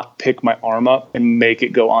not pick my arm up and make it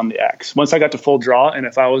go on the X. Once I got to full draw, and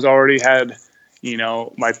if I was already had,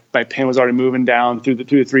 my pin was already moving down through the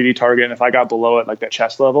 3D target, and if I got below it, like that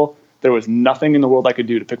chest level, there was nothing in the world I could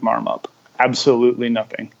do to pick my arm up. Absolutely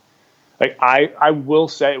nothing. Like I will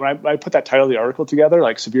say, when I put that title of the article together,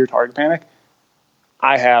 like severe target panic,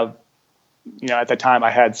 I have, at that time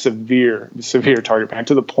I had severe target panic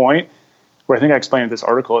to the point where I think I explained in this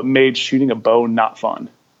article, it made shooting a bow not fun.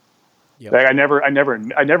 Yep. Like I never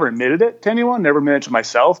admitted it to anyone, never admitted it to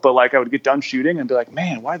myself, but like I would get done shooting and be like,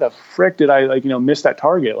 man, why the frick did I miss that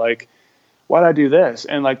target? Like, why did I do this?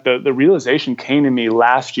 And like the realization came to me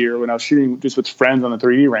last year when I was shooting just with friends on the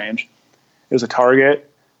 3D range. It was a target.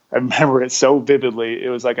 I remember it so vividly. It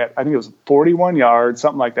was like, I think it was 41 yards,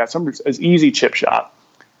 something like that. It was easy chip shot.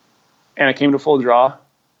 And I came to full draw.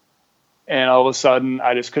 And all of a sudden,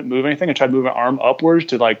 I just couldn't move anything. I tried to move my arm upwards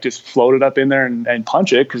to like just float it up in there and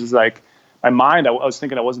punch it. Because it's like, my mind, I was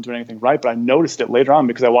thinking I wasn't doing anything right. But I noticed it later on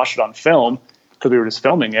because I watched it on film. Because we were just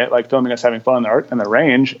filming it, like filming us having fun in the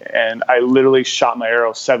range. And I literally shot my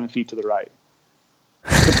arrow 7 feet to the right.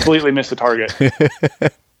 Completely missed the target.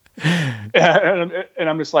 And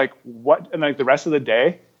I'm just like, what? And like the rest of the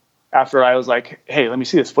day after, I was like, hey, let me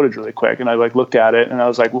see this footage really quick. And I like looked at it and I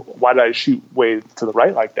was like, why did I shoot way to the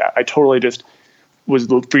right like that? I totally just was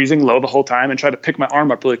freezing low the whole time and tried to pick my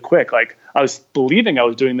arm up really quick. Like I was believing I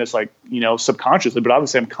was doing this like, subconsciously, but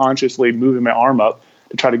obviously I'm consciously moving my arm up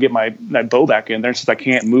to try to get my bow back in there. Since I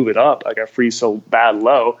can't move it up, like I freeze so bad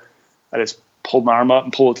low, I just pulled my arm up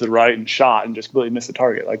and pulled it to the right and shot and just completely missed the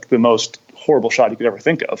target. Like the most horrible shot you could ever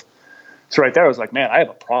think of. So right there, I was like, man, I have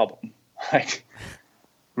a problem, like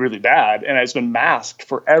really bad. And it's been masked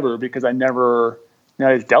forever because I never,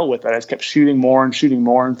 I just dealt with it. I just kept shooting more and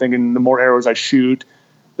thinking the more arrows I shoot,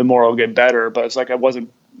 the more I'll get better. But it's like, I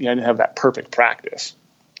didn't have that perfect practice.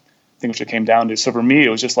 I think which it came down to. So for me, it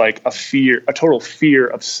was just like a total fear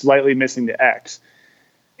of slightly missing the X.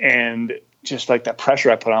 And just like that pressure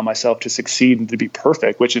I put on myself to succeed and to be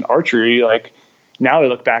perfect, which in archery, like now I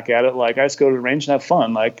look back at it, like I just go to the range and have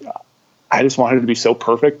fun. Like I just wanted to be so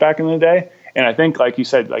perfect back in the day. And I think, like you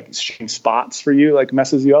said, like shooting spots for you, like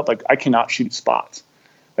messes you up. Like I cannot shoot spots.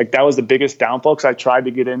 Like that was the biggest downfall, because I tried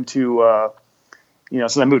to get into,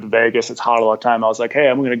 since I moved to Vegas, it's hot all the time. I was like, hey,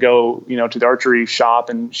 I'm going to go, to the archery shop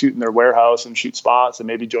and shoot in their warehouse and shoot spots and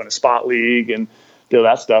maybe join a spot league and do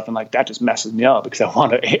that stuff. And like, that just messes me up, because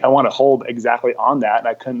I want to hold exactly on that. And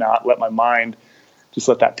I could not let my mind just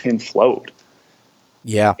let that pin float.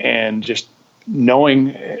 Yeah. And just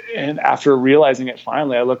knowing, and after realizing it,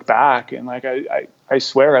 finally, I look back and like, I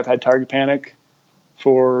swear I've had target panic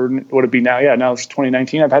for what it be now. Yeah. Now it's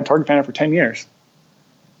 2019. I've had target panic for 10 years.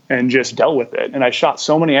 And just dealt with it. And I shot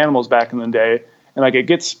so many animals back in the day. And like, it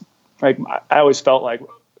gets like, I always felt like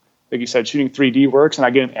you said, shooting 3D works, and I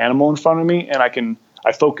get an animal in front of me and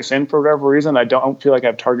I focus in for whatever reason. I don't feel like I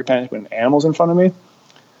have target panic when an animal's in front of me.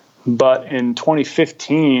 But in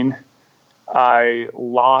 2015, I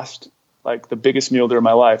lost like the biggest mule deer of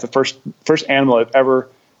my life. The first animal I've ever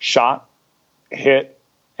shot, hit,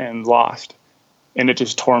 and lost. And it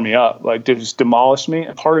just tore me up, like it just demolished me.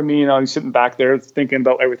 And part of me, he's sitting back there thinking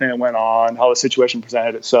about everything that went on, how the situation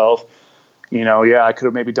presented itself. I could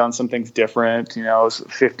have maybe done some things different. It was a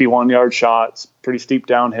 51-yard shot, pretty steep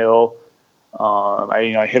downhill.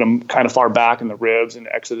 I hit him kind of far back in the ribs and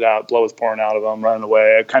exited out. Blood was pouring out of him, running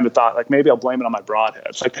away. I kind of thought like maybe I'll blame it on my broadhead.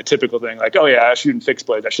 It's like the typical thing, like, oh yeah, I was shooting fixed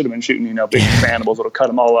blades. I should have been shooting big animals that'll cut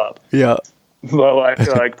them all up. Yeah. But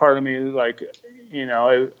like part of me is like,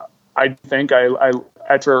 I think I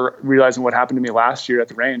after realizing what happened to me last year at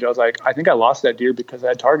the range, I was like, I think I lost that deer because I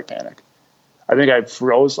had target panic. I think I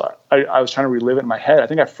froze. I was trying to relive it in my head. I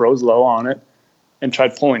think I froze low on it and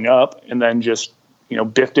tried pulling up, and then just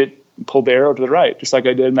biffed it, pulled the arrow to the right, just like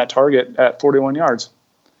I did in that target at 41 yards.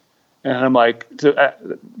 And I'm like, to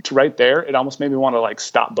right there, it almost made me want to like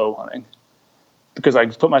stop bow hunting, because I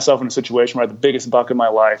put myself in a situation where I had the biggest buck in my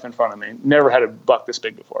life in front of me. Never had a buck this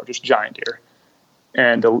big before, just giant deer.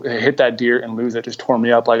 And to hit that deer and lose it just tore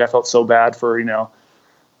me up. Like I felt so bad for,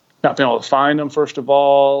 not being able to find them, first of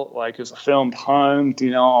all, like it was a filmed hunt,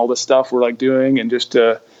 all this stuff we're like doing, and just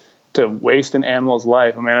to waste an animal's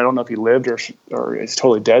life. I mean, I don't know if he lived or is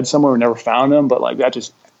totally dead somewhere. We never found him, but like that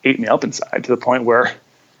just ate me up inside, to the point where,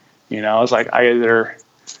 I was like, I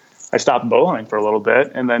stopped bow hunting for a little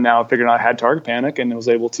bit, and then now I figured out I had target panic and was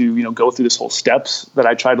able to, go through this whole steps that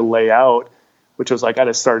I tried to lay out, which was like I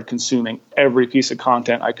just started consuming every piece of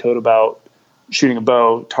content I could about shooting a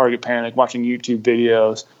bow, target panic, watching YouTube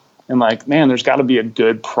videos, and like, man, there's got to be a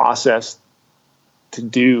good process to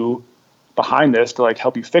do behind this to like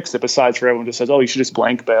help you fix it, besides for everyone just says, oh, you should just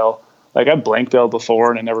blank bail. Like I blank bailed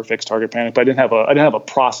before and I never fixed target panic, but I didn't have a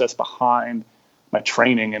process behind my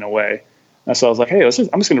training in a way. And so I was like, hey, I'm just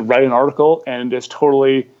going to write an article and just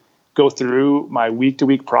totally go through my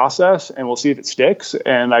week-to-week process, and we'll see if it sticks.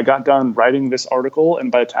 And I got done writing this article, and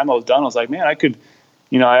by the time I was done, I was like, man, I could,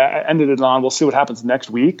 I ended it on, we'll see what happens next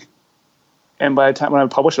week. And by the time when I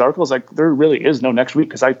published the article, I was like, there really is no next week,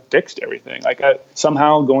 because I fixed everything. Like I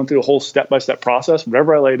somehow going through a whole step-by-step process,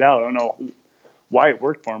 whatever I laid out, I don't know why it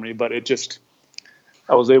worked for me, but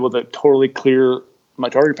I was able to totally clear my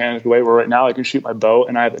target panic away, where right now I can shoot my bow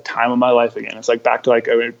and I have the time of my life again. It's like back to like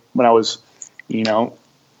when I was,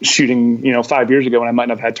 shooting, 5 years ago when I might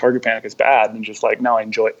not have had target panic as bad, and just like now I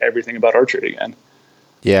enjoy everything about archery again.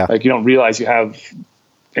 Yeah. Like you don't realize you have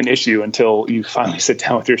an issue until you finally sit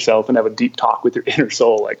down with yourself and have a deep talk with your inner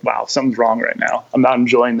soul. Like, wow, something's wrong right now. I'm not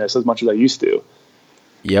enjoying this as much as I used to.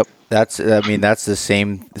 Yep. That's the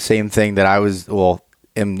same thing that I was,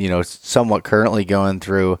 am, somewhat currently going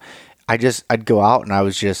through. I'd go out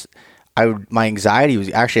and my anxiety was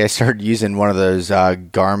actually, I started using one of those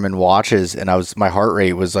Garmin watches, and my heart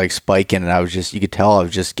rate was like spiking, and you could tell I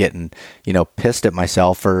was just getting, pissed at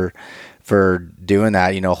myself for doing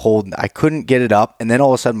that, I couldn't get it up. And then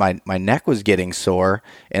all of a sudden my neck was getting sore,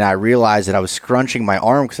 and I realized that I was scrunching my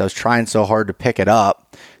arm because I was trying so hard to pick it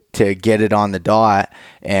up to get it on the dot.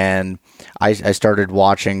 And I started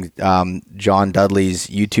watching John Dudley's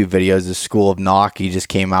YouTube videos, the School of Nock. He just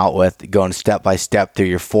came out with going step by step through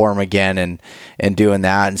your form again, and doing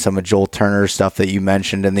that, and some of Joel Turner's stuff that you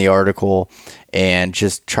mentioned in the article, and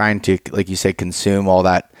just trying to, like you said, consume all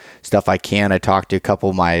that stuff I can. I talked to a couple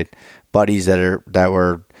of my buddies that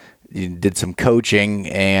did some coaching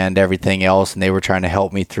and everything else, and they were trying to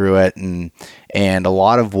help me through it, and a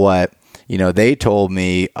lot of what they told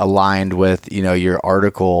me aligned with your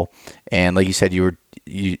article. And like you said,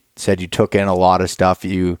 you said you took in a lot of stuff.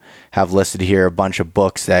 You have listed here a bunch of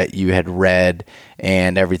books that you had read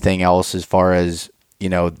and everything else, as far as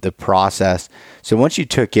the process. So once you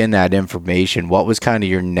took in that information, what was kind of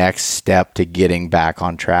your next step to getting back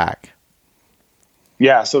on track?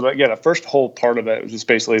 Yeah. So the first whole part of it was just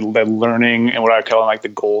basically the learning and what I call like the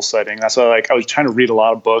goal setting. That's why I was trying to read a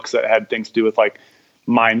lot of books that had things to do with like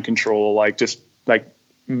mind control, like just like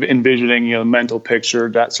envisioning, the mental picture,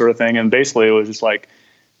 that sort of thing. And basically it was just like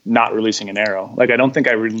not releasing an arrow. Like, I don't think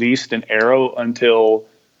I released an arrow until,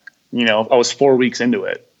 I was 4 weeks into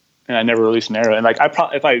it, and I never released an arrow. And like,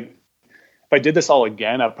 if I did this all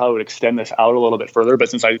again, I probably would extend this out a little bit further. But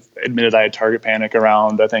since I admitted I had target panic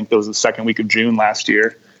around, I think it was the second week of June last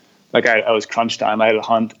year, like I was crunch time. I had a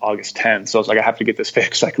hunt August 10th. So I was like, I have to get this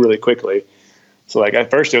fixed like really quickly. So like at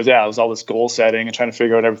first it was all this goal setting and trying to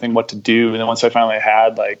figure out everything, what to do. And then once I finally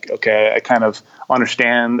had okay, I kind of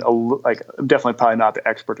understand, definitely probably not the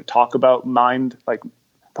expert to talk about mind, like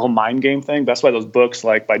the whole mind game thing. That's why those books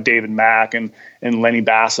like by David Mack and Lenny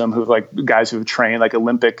Bassam, who like guys who have trained like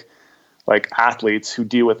Olympic like athletes who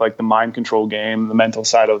deal with like the mind control game, the mental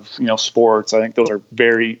side of, sports. I think those are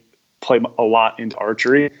play a lot into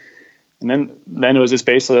archery. And then it was just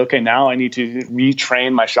basically, okay, now I need to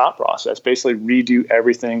retrain my shot process, basically redo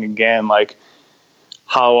everything again, like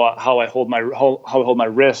how I hold my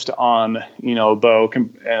wrist on, a bow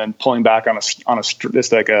and pulling back on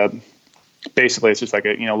just like basically it's just like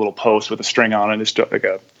a, little post with a string on it, just like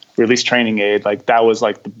a release training aid. Like that was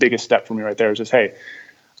like the biggest step for me right there. It was just, hey,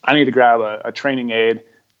 I need to grab a training aid,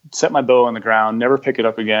 set my bow on the ground, never pick it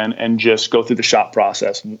up again, and just go through the shot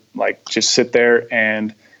process. Like just sit there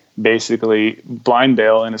and basically blind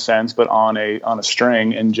bail in a sense, but on a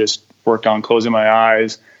string, and just work on closing my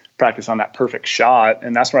eyes, practice on that perfect shot.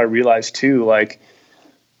 And that's what I realized too. Like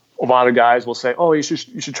a lot of guys will say, oh, you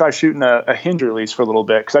should try shooting a hinge release for a little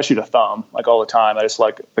bit. Cause I shoot a thumb like all the time. I just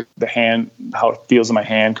like the hand, how it feels in my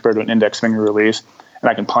hand compared to an index finger release. And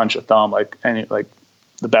I can punch a thumb like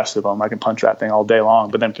the best of them. I can punch that thing all day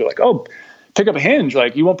long, but then feel like, oh, pick up a hinge.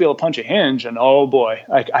 Like you won't be able to punch a hinge. And oh boy,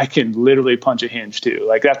 like I can literally punch a hinge too.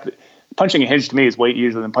 Like that, punching a hinge to me is way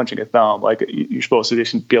easier than punching a thumb. Like you're supposed to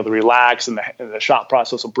just be able to relax, and the shot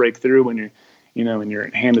process will break through when when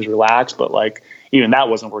your hand is relaxed. But like even that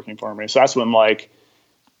wasn't working for me. So that's when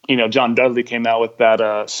John Dudley came out with that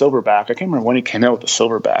silverback. I can't remember when he came out with the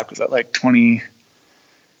silverback. Was that like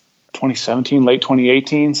 2017, late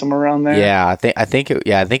 2018, somewhere around there? Yeah, I think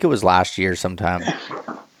it was last year sometime.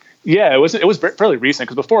 Yeah, it was fairly recent,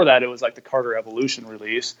 because before that it was like the Carter Evolution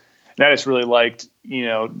release. And I just really liked,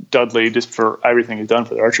 Dudley just for everything he's done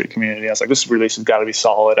for the archery community. I was like, this release has got to be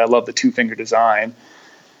solid. I love the 2-finger design.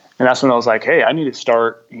 And that's when I was like, hey, I need to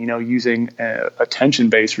start, using a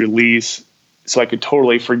tension-based release so I could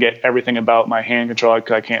totally forget everything about my hand control. I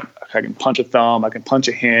can punch a thumb, I can punch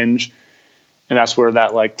a hinge. And that's where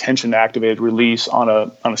that like tension activated release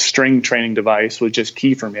on a string training device was just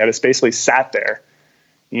key for me. I just basically sat there,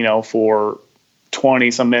 for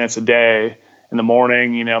 20 some minutes a day in the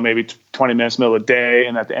morning, maybe 20 minutes middle of the day.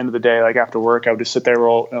 And at the end of the day, like after work, I would just sit there,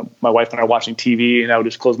 my wife and I were watching TV, and I would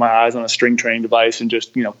just close my eyes on a string training device and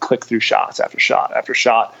just, click through shots after shot after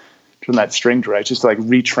shot from that string device, just to like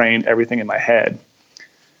retrain everything in my head.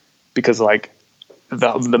 Because like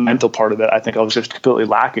the mental part of it, I think I was just completely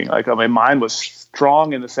lacking. Like my mind was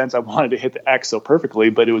strong in the sense I wanted to hit the X so perfectly,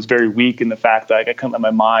 but it was very weak in the fact that I couldn't let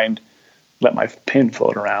my mind let my pin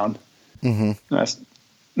float around. Mm-hmm.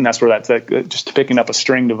 And that's where that's like just picking up a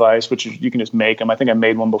string device, which you can just make them. I think I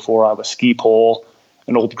made one before. I have a ski pole,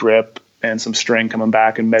 an old grip, and some string coming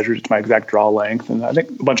back and measured it to my exact draw length. And I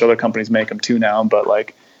think a bunch of other companies make them too now, but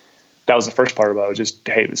like that was the first part about it. Just,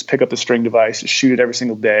 hey, just pick up the string device, just shoot it every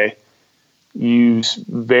single day. Use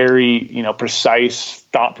very, precise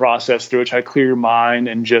thought process through it, try to clear your mind,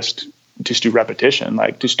 and just do repetition.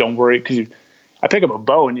 Like, just don't worry, because I pick up a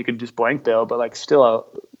bow and you could just blank bail, but like still,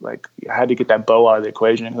 I had to get that bow out of the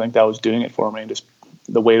equation. I think that was doing it for me. Just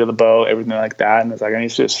the weight of the bow, everything like that, and it's like I need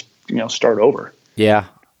to just start over. Yeah,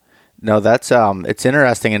 no, that's it's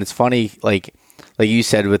interesting, and it's funny, like you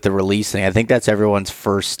said with the release thing. I think that's everyone's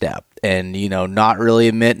first step. And, not really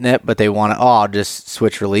admitting it, but they want to, I'll just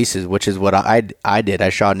switch releases, which is what I did. I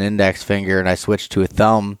shot an index finger and I switched to a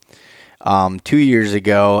thumb 2 years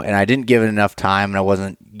ago, and I didn't give it enough time and I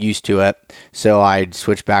wasn't used to it. So I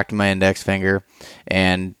switched back to my index finger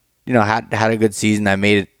and, had a good season. I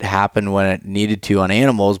made it happen when it needed to on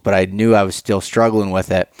animals, but I knew I was still struggling with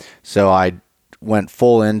it. So I went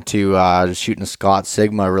full into shooting a Scott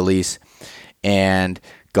Sigma release and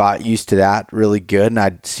got used to that really good, and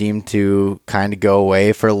I seemed to kind of go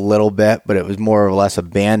away for a little bit, but it was more or less a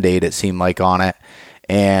Band-Aid, it seemed like, on it.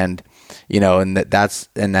 And and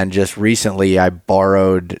then just recently I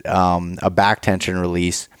borrowed a back tension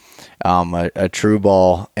release, a true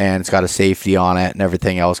ball, and it's got a safety on it and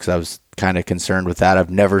everything else because I was kind of concerned with that. I've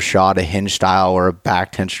never shot a hinge style or a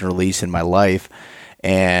back tension release in my life.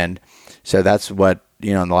 And so that's what,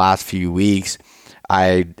 in the last few weeks,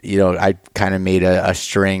 I kind of made a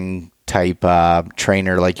string type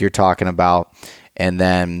trainer like you're talking about. And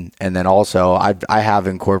then also I have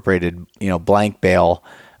incorporated, blank bail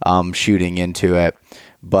shooting into it.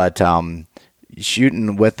 But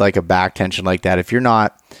shooting with like a back tension like that, if you're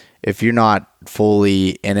not fully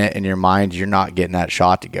in it in your mind, you're not getting that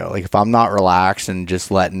shot to go. Like if I'm not relaxed and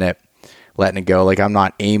just letting it go, like I'm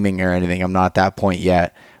not aiming or anything, I'm not at that point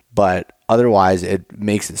yet, but otherwise it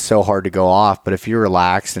makes it so hard to go off. But if you're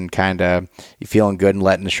relaxed and kind of you feeling good and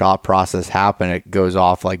letting the shot process happen, it goes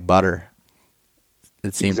off like butter.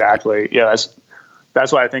 It seems exactly. Yeah.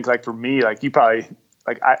 That's why I think like for me, like you probably,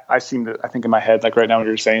 like I think in my head, like right now when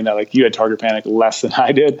you're saying that, like you had target panic less than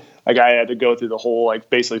I did. Like I had to go through the whole, like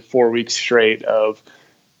basically 4 weeks straight of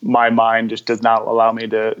my mind just does not allow me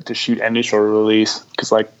to shoot any sort of release.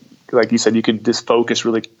 Cause like you said, you could just focus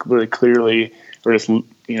really, really clearly or just,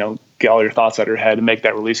 get all your thoughts out of your head and make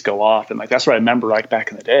that release go off. And like, that's what I remember like back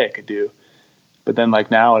in the day I could do. But then like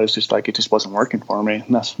now it's just like, it just wasn't working for me.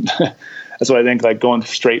 And that's what I think, like going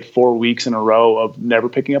straight 4 weeks in a row of never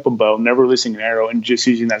picking up a bow, never releasing an arrow, and just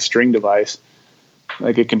using that string device.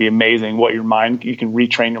 Like it can be amazing what you can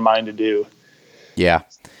retrain your mind to do. Yeah.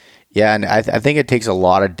 Yeah. And I think it takes a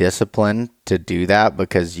lot of discipline to do that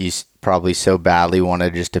because you probably so badly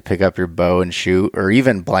wanted just to pick up your bow and shoot, or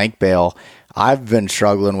even blank bail. I've been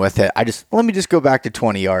struggling with it. Let me just go back to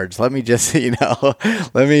 20 yards. Let me just, it's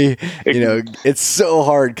so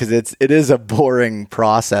hard because it is a boring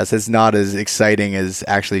process. It's not as exciting as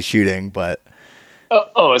actually shooting, but.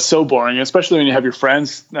 Oh, it's so boring, especially when you have your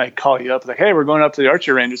friends like call you up like, hey, we're going up to the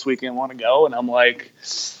archery range this weekend. Want to go? And I'm like,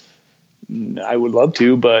 I would love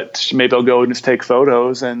to, but maybe I'll go and just take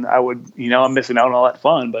photos. And I would, I'm missing out on all that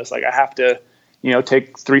fun, but it's like, I have to,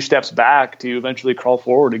 take 3 steps back to eventually crawl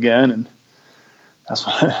forward again. And that's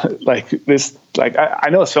what, like this, like, I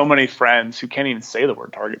know so many friends who can't even say the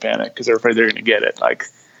word target panic because they're afraid they're going to get it. Like,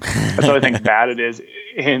 that's what I think bad it is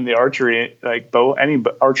in the archery, like any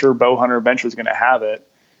archer, bow hunter eventually is going to have it.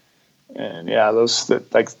 And yeah,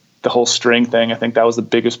 like the whole string thing, I think that was the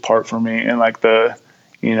biggest part for me. And like the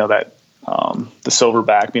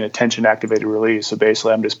silverback being a tension activated release. So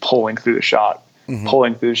basically I'm just pulling through the shot,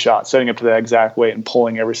 setting up to the exact weight and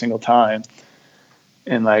pulling every single time.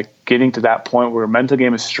 And like getting to that point where mental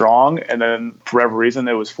game is strong. And then for whatever reason,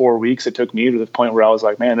 it was 4 weeks. It took me to the point where I was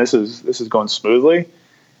like, man, this is going smoothly.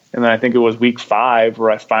 And then I think it was week 5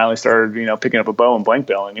 where I finally started, picking up a bow and blank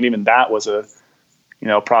bailing. And even that was a,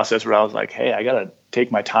 process where I was like, hey, I got to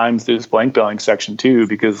take my time through this blank bailing section too,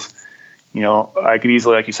 because, I could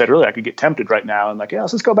easily, like you said earlier, I could get tempted right now and like, yeah,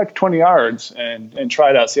 let's just go back to 20 yards and try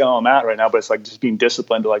it out, see how I'm at right now. But it's like just being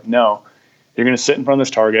disciplined to like, no, you're going to sit in front of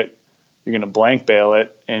this target, you're going to blank bail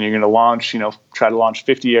it, and you're going to launch, try to launch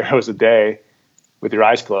 50 arrows a day with your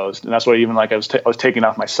eyes closed. And that's why even like I was taking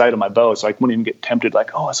off my sight on my bow. So I wouldn't even get tempted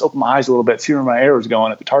like, oh, let's open my eyes a little bit, see where my arrow's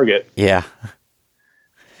going at the target. Yeah.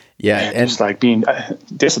 Yeah. And just like being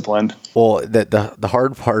disciplined. Well, the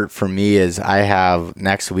hard part for me is I have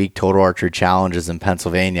next week Total Archery Challenges in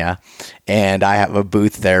Pennsylvania, and I have a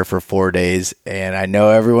booth there for 4 days, and I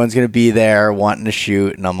know everyone's going to be there wanting to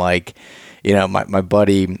shoot. And I'm like, my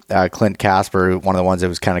buddy, Clint Casper, one of the ones that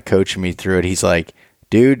was kind of coaching me through it. He's like,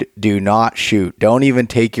 dude, do not shoot. Don't even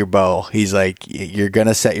take your bow. He's like, you're going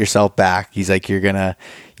to set yourself back. He's like, you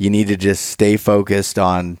need to just stay focused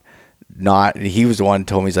on he was the one who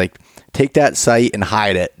told me, he's like, take that sight and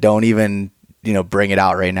hide it. Don't even, bring it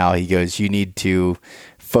out right now. He goes, you need to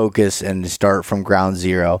focus and start from ground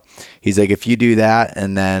zero. He's like, if you do that,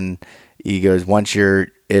 and then he goes, once you're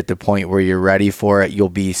at the point where you're ready for it, you'll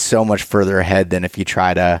be so much further ahead than if you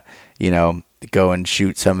try to, go and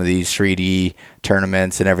shoot some of these 3D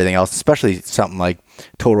tournaments and everything else, especially something like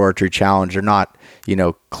Total Archery Challenge. They're not,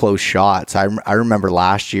 close shots. I remember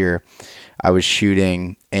last year I was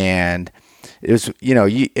shooting, and it was,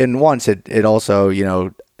 and once it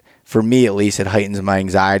also, for me at least, it heightens my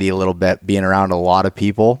anxiety a little bit being around a lot of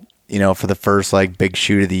people, for the first like big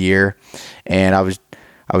shoot of the year. And I was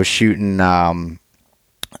shooting, there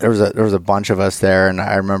was a bunch of us there, and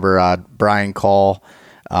I remember Brian Call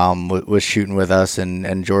was shooting with us,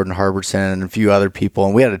 and Jordan Harbison and a few other people,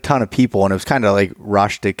 and we had a ton of people, and it was kind of like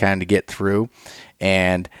rushed to kind of get through.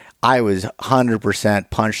 And I was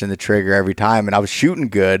 100% punching the trigger every time, and I was shooting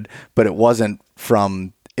good, but it was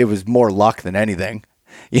more luck than anything.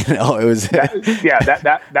 It was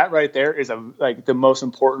that right there is the most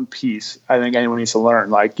important piece I think anyone needs to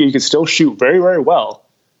learn. Like, you can still shoot very, very well,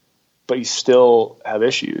 but you still have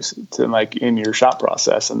issues to like in your shot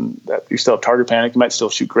process, and that you still have target panic. You might still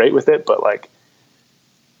shoot great with it, but like,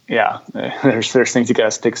 yeah, there's things you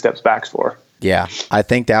got to take steps back for. Yeah, I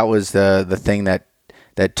think that was the thing that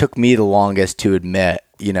took me the longest to admit.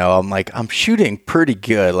 You know, I'm like, I'm shooting pretty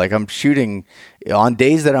good. Like I'm shooting on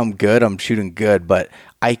days that I'm good, I'm shooting good, but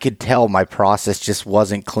I could tell my process just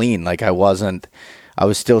wasn't clean. Like I was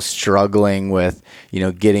still struggling with,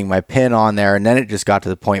 getting my pin on there. And then it just got to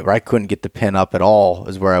the point where I couldn't get the pin up at all,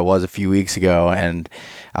 is where I was a few weeks ago. And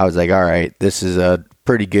I was like, all right, this is a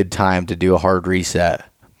pretty good time to do a hard reset.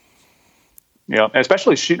 Yeah,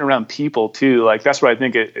 especially shooting around people too. Like that's where I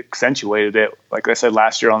think it accentuated it. Like I said,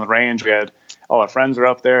 last year on the range, we had all our friends were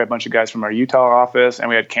up there, a bunch of guys from our Utah office, and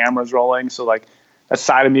we had cameras rolling. So like that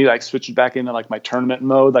side of me like switched back into like my tournament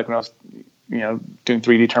mode. Like when I was, doing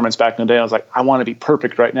 3D tournaments back in the day, I was like, I want to be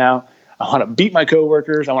perfect right now. I want to beat my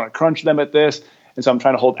coworkers. I want to crunch them at this. And so I'm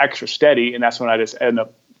trying to hold extra steady. And that's when I just end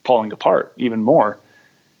up falling apart even more.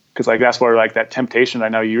 Cause like, that's where like that temptation, I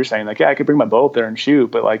know you were saying like, yeah, I could bring my bow up there and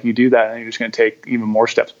shoot, but like you do that and you're just going to take even more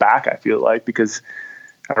steps back. I feel like, because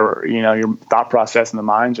your thought process in the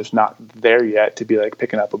mind's just not there yet to be like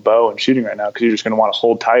picking up a bow and shooting right now. Cause you're just going to want to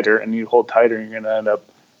hold tighter, and you hold tighter and you're going to end up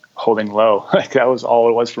holding low. Like that was all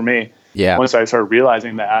it was for me. Yeah. Once I started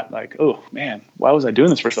realizing that, like, oh man, why was I doing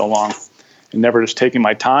this for so long and never just taking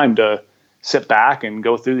my time to sit back and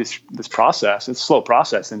go through this process? It's a slow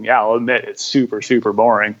process. And yeah, I'll admit it's super, super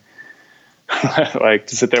boring. Like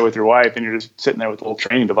to sit there with your wife and you're just sitting there with a little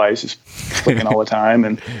training device, just clicking all the time.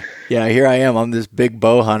 And yeah, here I am. I'm this big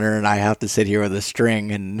bow hunter, and I have to sit here with a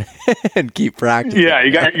string and and keep practicing. Yeah,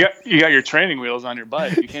 you got your training wheels on your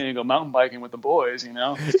bike. You can't even go mountain biking with the boys,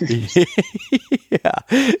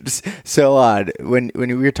 Yeah. So when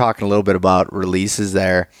we were talking a little bit about releases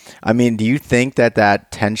there, I mean, do you think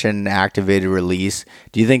that tension activated release,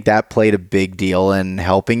 do you think that played a big deal in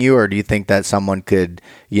helping you, or do you think that someone could,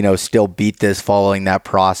 still beat this following that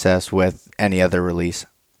process with any other release?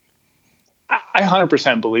 I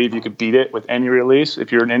 100% believe you could beat it with any release.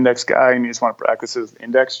 If you're an index guy and you just want to practice with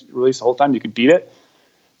index release the whole time, you could beat it.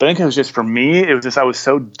 But I think it was just, for me, it was just, I was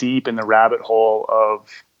so deep in the rabbit hole of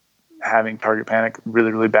having target panic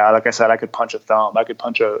really, really bad. Like I said, I could punch a thumb. I could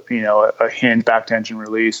punch a hinge back tension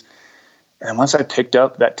release. And once I picked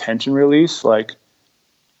up that tension release, like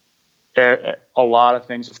a lot of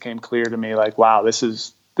things just came clear to me. Like, wow, this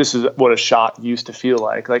is what a shot used to feel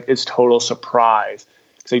like. Like it's total surprise.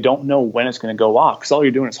 So you don't know when it's going to go off, because all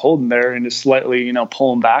you're doing is holding there and just slightly,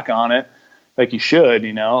 pulling back on it like you should,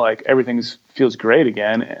 like everything feels great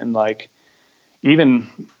again. And like,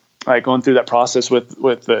 even like going through that process with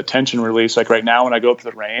the tension release, like right now when I go up to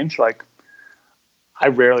the range, like I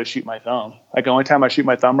rarely shoot my thumb. Like the only time I shoot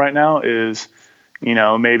my thumb right now is,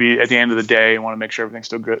 maybe at the end of the day, I want to make sure everything's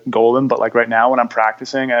still golden. But like right now when I'm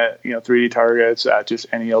practicing at, 3D targets, at just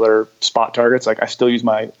any other spot targets, like I still use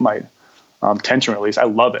my tension release. I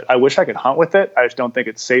love it. I wish I could hunt with it. I just don't think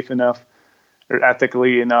it's safe enough or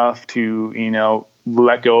ethically enough to,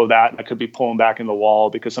 let go of that. I could be pulling back in the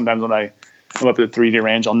wall, because sometimes when I'm up at the 3D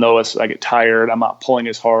range, I'll notice I get tired. I'm not pulling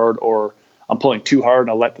as hard, or I'm pulling too hard,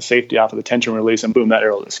 and I'll let the safety off of the tension release, and boom, that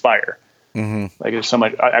arrow will just fire. Mm-hmm. Like there's so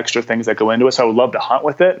much extra things that go into it. So I would love to hunt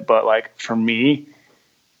with it. But like for me,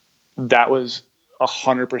 that was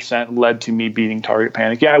 100% led to me beating target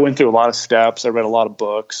panic. Yeah, I went through a lot of steps. I read a lot of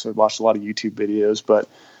books. I watched a lot of YouTube videos. But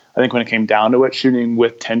I think when it came down to it, shooting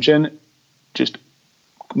with tension just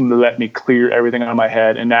let me clear everything out of my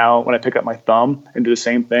head. And now when I pick up my thumb and do the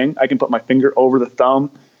same thing, I can put my finger over the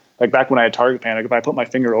thumb. Like back when I had target panic, if I put my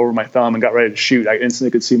finger over my thumb and got ready to shoot, I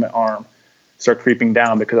instantly could see my arm start creeping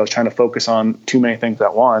down, because I was trying to focus on too many things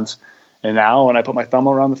at once. And now when I put my thumb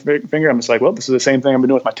around the finger, I'm just like, well, this is the same thing I've been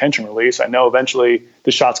doing with my tension release. I know eventually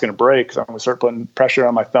the shot's going to break, because I'm going to start putting pressure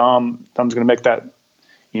on my thumb. Thumb's going to make that, that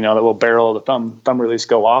little barrel of the thumb release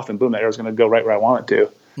go off, and boom, that arrow's going to go right where I want it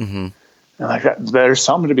to. Mm-hmm. And like that, there's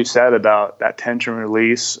something to be said about that tension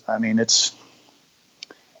release. I mean, it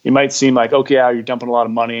might seem like, okay, yeah, you're dumping a lot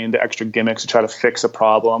of money into extra gimmicks to try to fix a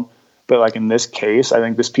problem. But like in this case, I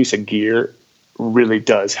think this piece of gear really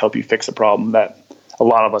does help you fix a problem that a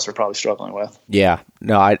lot of us are probably struggling with. Yeah,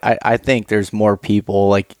 no, I think there's more people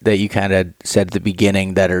like that you kind of said at the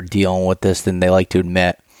beginning that are dealing with this than they like to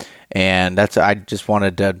admit. And I just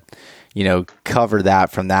wanted to, cover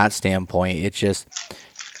that from that standpoint. It's just,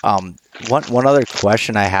 one other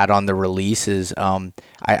question I had on the releases.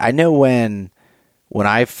 I know when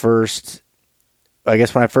I first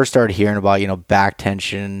started hearing about, back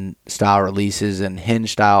tension style releases and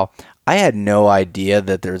hinge style, I had no idea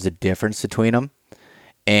that there was a difference between them.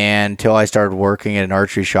 And until I started working at an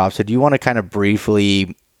archery shop. So do you want to kind of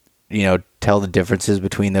briefly tell the differences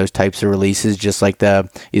between those types of releases, just like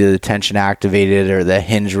either the tension activated or the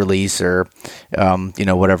hinge release or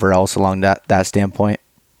whatever else along that standpoint?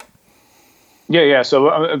 Yeah.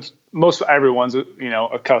 So most everyone's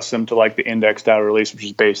accustomed to like the index style release, which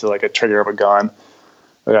is basically like a trigger of a gun.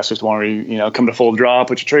 That's just one where you come to full draw,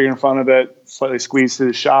 put your trigger in front of it, slightly squeeze through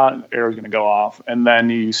the shot, arrow's going to go off. And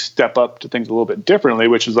then you step up to things a little bit differently,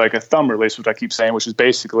 which is like a thumb release, which I keep saying, which is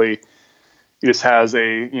basically it just has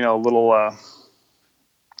a little I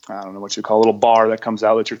don't know what you call a little bar that comes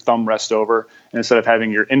out that your thumb rests over. And instead of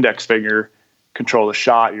having your index finger control the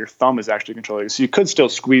shot, your thumb is actually controlling it. So you could still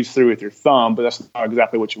squeeze through with your thumb, but that's not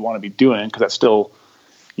exactly what you want to be doing, because that's still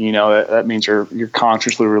that means you're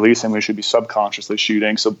consciously releasing. We should be subconsciously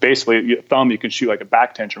shooting. So basically, your thumb, you can shoot like a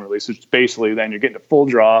back tension release, which is basically then you're getting a full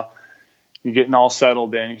draw, you're getting all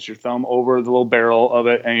settled in, you get your thumb over the little barrel of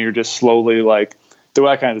it, and you're just slowly, like, the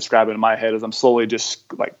way I kind of describe it in my head is I'm slowly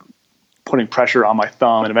just like putting pressure on my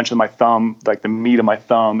thumb, and eventually my thumb, like the meat of my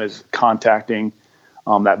thumb, is contacting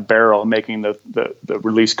that barrel, making the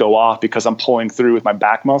release go off because I'm pulling through with my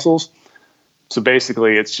back muscles. So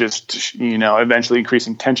basically, it's just eventually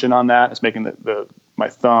increasing tension on that. It's making my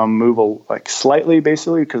thumb move like slightly,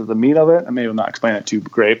 basically, because of the meat of it. I may not explain it too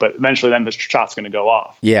great, but eventually, then the shot's going to go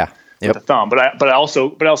off. Yeah, with the thumb. But I also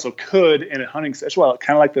could in a hunting as well,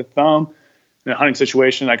 kind of like the thumb in a hunting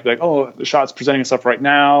situation. I could be like, oh, the shot's presenting itself right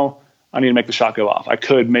now. I need to make the shot go off. I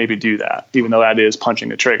could maybe do that, even though that is punching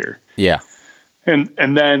the trigger. Yeah.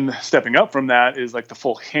 And then stepping up from that is like the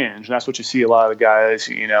full hinge. And that's what you see a lot of the guys,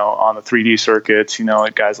 on the 3D circuits,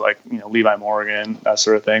 like guys like, Levi Morgan, that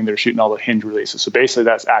sort of thing. They're shooting all the hinge releases. So basically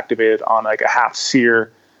that's activated on like a half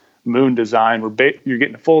sear moon design where you're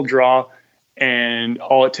getting a full draw, and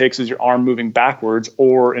all it takes is your arm moving backwards,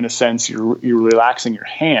 or in a sense, you're relaxing your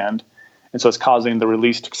hand. And so it's causing the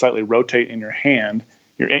release to slightly rotate in your hand.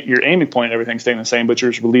 Your aiming point, everything's staying the same, but you're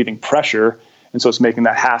just relieving pressure. And so it's making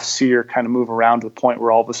that half sear kind of move around to the point where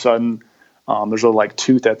all of a sudden there's a like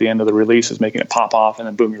tooth at the end of the release is making it pop off, and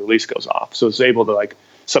then boom, your release goes off. So it's able to, like,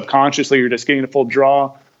 subconsciously, you're just getting a full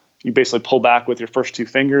draw. You basically pull back with your first two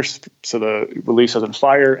fingers so the release doesn't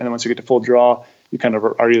fire. And then once you get to full draw, you kind of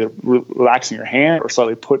are either relaxing your hand or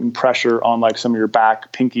slightly putting pressure on like some of your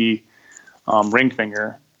back pinky ring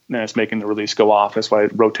finger. And then it's making the release go off. That's why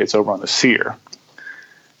it rotates over on the sear.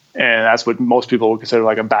 And that's what most people would consider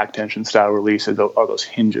like a back tension style release, are those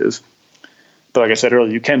hinges. But like I said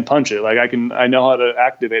earlier, you can punch it. Like I know how to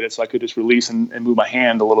activate it, so I could just release and move my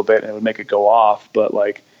hand a little bit, and it would make it go off. But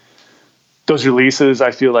like those releases,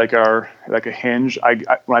 I feel like are like a hinge.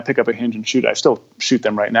 When I pick up a hinge and shoot, I still shoot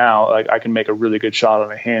them right now. Like I can make a really good shot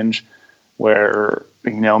on a hinge where,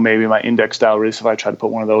 maybe my index style release, if I try to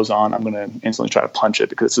put one of those on, I'm going to instantly try to punch it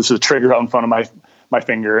because this is a trigger out in front of my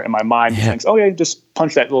finger, and my mind thinks, oh yeah, just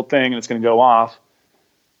punch that little thing and it's going to go off.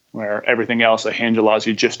 Where everything else, a hinge allows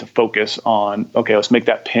you just to focus on, okay, let's make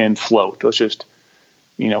that pin float. Let's just,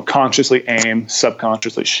 consciously aim,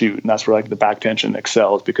 subconsciously shoot. And that's where like the back tension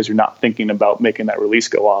excels, because you're not thinking about making that release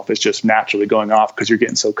go off. It's just naturally going off because you're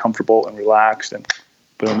getting so comfortable and relaxed, and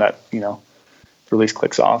boom, that, release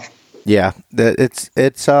clicks off. Yeah.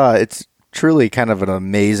 It's truly kind of an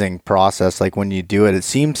amazing process. Like when you do it, it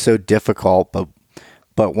seems so difficult, but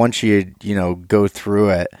once you go through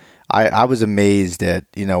it, I was amazed at,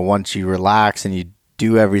 once you relax and you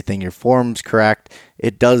do everything, your form's correct,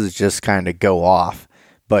 it does just kind of go off.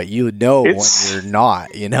 But when you're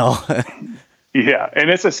not, Yeah, and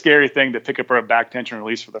it's a scary thing to pick up a back tension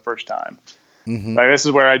release for the first time. Mm-hmm. Like this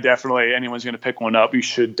is where anyone's going to pick one up, you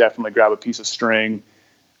should definitely grab a piece of string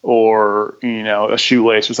or a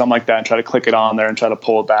shoelace or something like that and try to click it on there and try to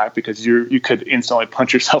pull it back, because you could instantly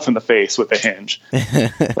punch yourself in the face with the hinge.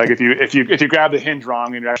 Like if you grab the hinge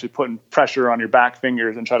wrong and you're actually putting pressure on your back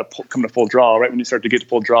fingers and try to come to full draw, right when you start to get to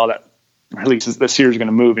full draw, that releases, the sear is going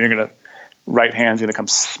to move, and right hand's going to come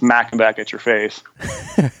smacking back at your face.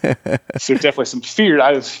 So there's definitely some fear.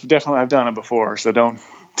 I've done it before, so don't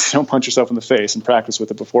punch yourself in the face and practice with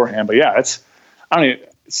it beforehand. But yeah, it's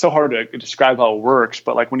so hard to describe how it works,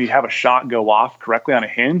 but like when you have a shot go off correctly on a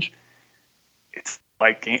hinge, it's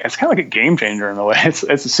kind of like a game changer in a way.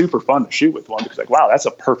 It's super fun to shoot with one, because like, wow, that's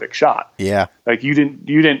a perfect shot. Yeah. Like you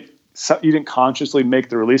didn't consciously make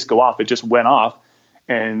the release go off. It just went off,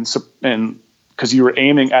 and because you were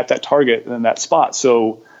aiming at that target in that spot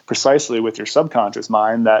so precisely with your subconscious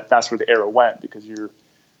mind that's where the arrow went, because you're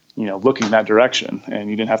looking that direction, and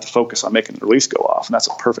you didn't have to focus on making the release go off, and that's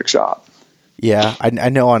a perfect shot. Yeah, I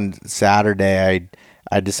know on Saturday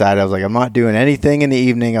I decided, I was like, I'm not doing anything in the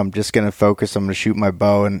evening. I'm just going to focus. I'm going to shoot my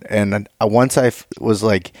bow. And once I was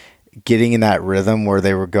like getting in that rhythm where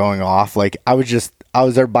they were going off, like I I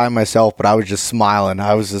was there by myself, but I was just smiling.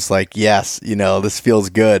 I was just like, yes, this feels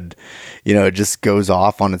good. It just goes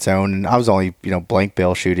off on its own. And I was only, blank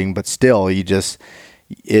bale shooting, but still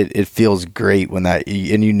it feels great when that,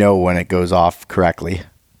 and when it goes off correctly.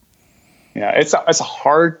 Yeah. It's a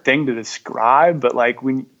hard thing to describe, but like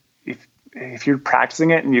if you're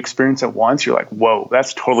practicing it and you experience it once, you're like, whoa,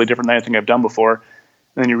 that's totally different than anything I've done before.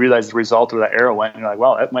 And then you realize the result of that arrow went, and you're like,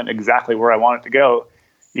 well, that went exactly where I want it to go,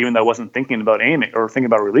 even though I wasn't thinking about aiming or thinking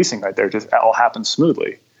about releasing right there. Just it all happened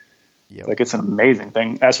smoothly. Yep. Like, it's an amazing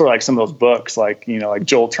thing. That's where like some of those books, like, like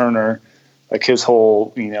Joel Turner, like his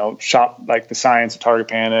whole, shot, like The Science of Target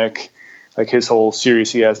Panic, like his whole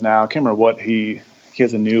series he has now. I can't remember what he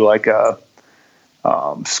has a new like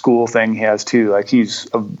school thing he has too. Like, he's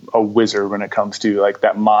a wizard when it comes to like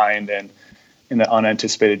that mind and the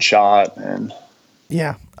unanticipated shot. And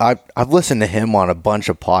yeah, I've listened to him on a bunch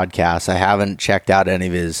of podcasts. I haven't checked out any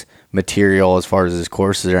of his material as far as his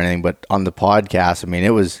courses or anything, but on the podcast, I mean,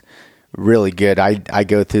 it was really good. I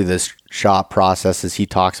go through this shot process as he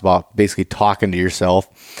talks about, basically talking to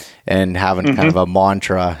yourself and having kind of a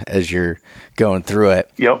mantra as you're going through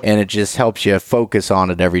it. Yep. And it just helps you focus on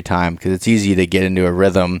it every time, because it's easy to get into a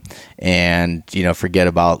rhythm and, forget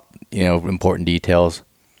about, important details.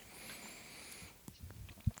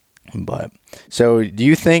 But so do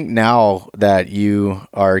you think now that you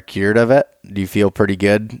are cured of it, do you feel pretty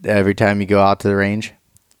good every time you go out to the range?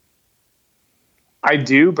 I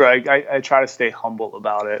do, but I try to stay humble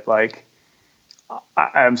about it. Like,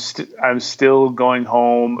 I'm still going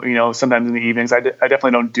home, sometimes in the evenings. I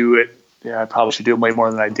definitely don't do it. Yeah, I probably should do it way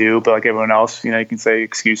more than I do. But like everyone else, you can say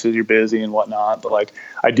excuses, you're busy and whatnot. But like,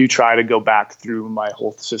 I do try to go back through my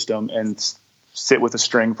whole system and sit with a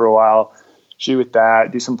string for a while, shoot with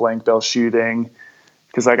that, do some blank bale shooting.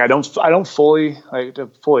 Because like, I don't fully, like, to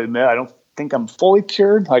fully admit, I don't think I'm fully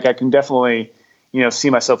cured. Like, I can definitely, see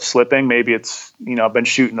myself slipping. Maybe it's, I've been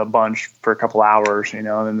shooting a bunch for a couple hours,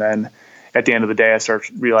 and then at the end of the day, I start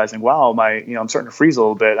realizing, wow, I'm starting to freeze a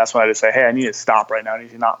little bit. That's when I just say, hey, I need to stop right now. I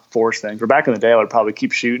need to not force things. Or back in the day, I would probably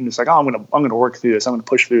keep shooting. It's like, oh, I'm gonna work through this. I'm gonna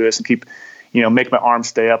push through this and keep, make my arms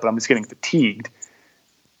stay up. And I'm just getting fatigued.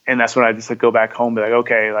 And that's when I just like go back home, and be like,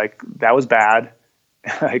 okay, like that was bad.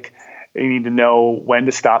 Like, you need to know when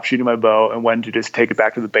to stop shooting my bow and when to just take it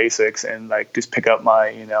back to the basics and like just pick up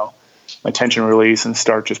my, my tension release and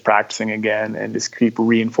start just practicing again and just keep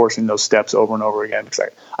reinforcing those steps over and over again. Because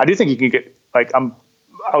I do think you can get like,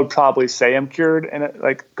 I would probably say I'm cured and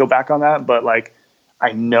like go back on that, but like,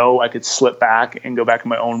 I know I could slip back and go back in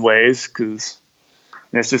my own ways, because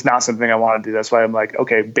it's just not something I want to do. That's why I'm like,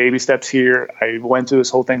 okay, baby steps here. I went through this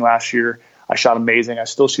whole thing last year. I shot amazing. I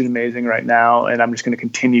still shoot amazing right now. And I'm just going to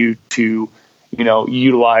continue to,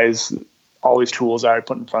 utilize all these tools that I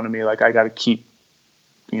put in front of me. Like, I got to keep,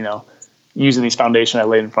 using these foundation I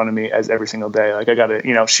laid in front of me as every single day. Like, I got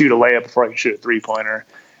to, shoot a layup before I can shoot a 3-pointer.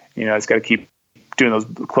 I just got to keep doing those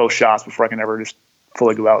close shots before I can ever just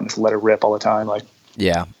fully go out and just let it rip all the time. Like,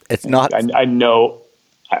 yeah, it's not, I know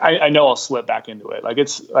I'll slip back into it. Like,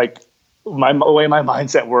 it's like the way my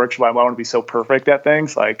mindset works, why I want to be so perfect at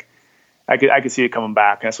things. Like, I could see it coming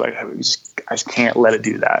back. And that's why I just can't let it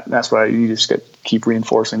do that. And that's why you just keep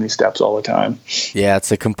reinforcing these steps all the time. Yeah,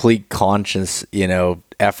 it's a complete conscious,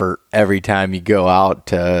 effort every time you go out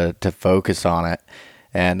to focus on it.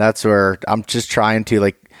 And that's where I'm just trying to,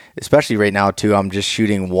 like, especially right now too, I'm just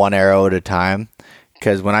shooting one arrow at a time.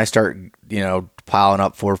 Because when I start, piling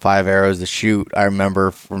up 4 or 5 arrows to shoot, I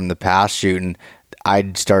remember from the past shooting,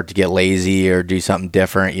 I'd start to get lazy or do something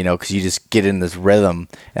different, because you just get in this rhythm.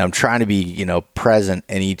 And I'm trying to be, present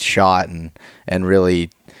in each shot and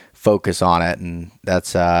really focus on it. And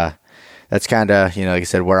that's kind of, like I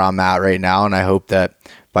said, where I'm at right now. And I hope that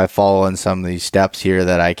by following some of these steps here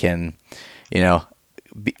that I can,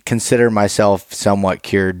 consider myself somewhat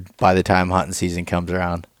cured by the time hunting season comes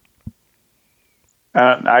around.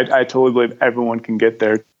 I totally believe everyone can get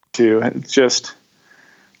there too. It's just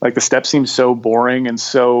like the steps seem so boring and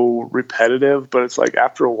so repetitive, but it's like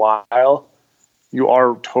after a while, you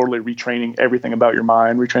are totally retraining everything about your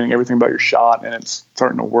mind, retraining everything about your shot, and it's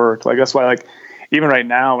starting to work. Like, that's why, like, even right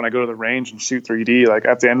now when I go to the range and shoot 3D, like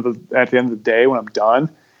at the end of the day when I'm done,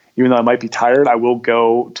 even though I might be tired, I will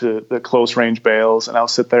go to the close range bales and I'll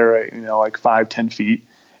sit there at, like 5-10 feet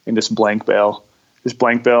and just blank bale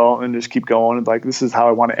and just keep going. And like, this is how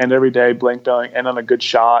I want to end every day, blank bailing, end on a good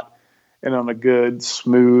shot and on a good,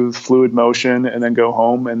 smooth, fluid motion, and then go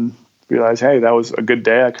home and realize, hey, that was a good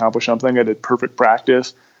day. I accomplished something. I did perfect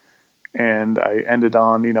practice. And I ended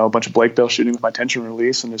on, a bunch of blank bale shooting with my tension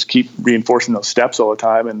release and just keep reinforcing those steps all the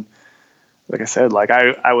time. And like I said, like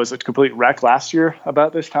I was a complete wreck last year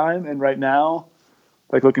about this time. And right now,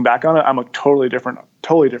 like looking back on it, I'm a totally different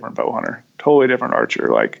bow hunter, totally different archer.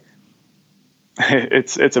 Like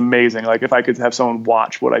it's amazing. Like if I could have someone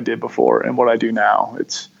watch what I did before and what I do now,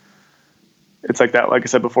 it's like that. Like I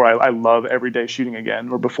said before, I love everyday shooting again,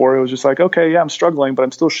 where before it was just like, okay, yeah, I'm struggling, but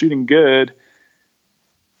I'm still shooting good.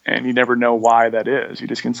 And you never know why that is. You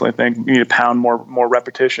just constantly think you need to pound more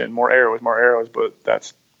repetition, more arrows. But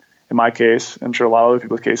that's, in my case, I'm sure a lot of other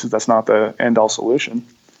people's cases, that's not the end all solution.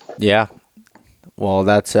 Yeah. Well,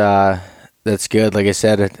 that's good. Like I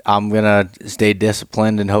said, I'm going to stay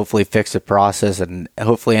disciplined and hopefully fix the process, and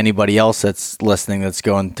hopefully anybody else that's listening that's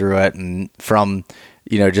going through it. And from,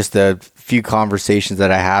 just the few conversations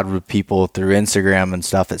that I had with people through Instagram and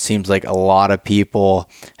stuff, it seems like a lot of people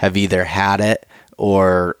have either had it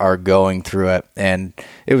or are going through it. And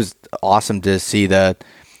it was awesome to see that.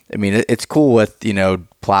 I mean, it's cool with,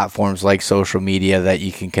 platforms like social media that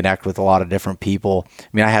you can connect with a lot of different people. I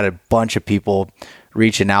mean, I had a bunch of people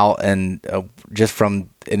reaching out and just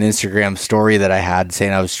from an Instagram story that I had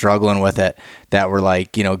saying I was struggling with it, that were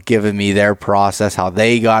like, giving me their process, how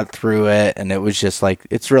they got through it. And it was just like,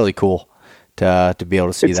 it's really cool to be able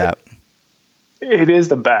to see that. It is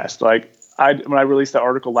the best. Like when I released that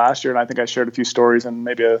article last year, and I think I shared a few stories and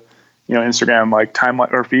maybe a, Instagram like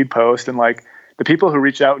timeline or feed post, and like the people who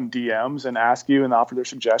reach out in DMs and ask you and offer their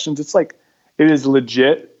suggestions, it's like, it is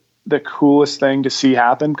legit the coolest thing to see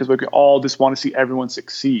happen, because we all just want to see everyone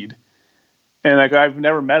succeed. And like, I've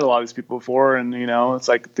never met a lot of these people before. And, it's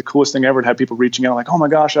like the coolest thing ever to have people reaching out like, oh my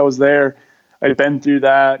gosh, I was there. I'd been through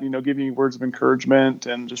that, giving you words of encouragement.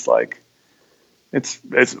 And just like, it's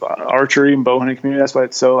archery and bow hunting community. That's why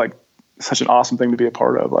it's so like such an awesome thing to be a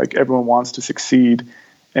part of. Like everyone wants to succeed,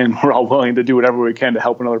 and we're all willing to do whatever we can to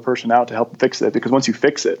help another person out, to help fix it. Because once you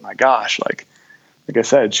fix it, my gosh, like I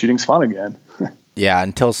said, shooting's fun again. Yeah,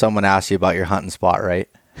 until someone asks you about your hunting spot, right?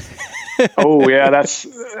 Oh yeah, that's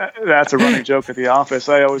a running joke at the office.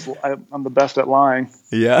 I'm the best at lying.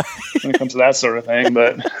 Yeah, when it comes to that sort of thing.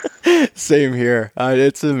 But same here.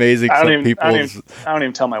 It's amazing. I don't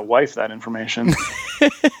even tell my wife that information.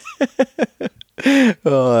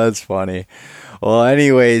 Oh, that's funny. Well,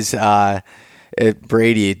 anyways,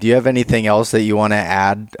 Brady, do you have anything else that you want to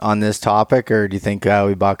add on this topic, or do you think we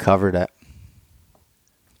about covered it?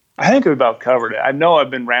 I think we about covered it. I know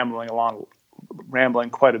I've been rambling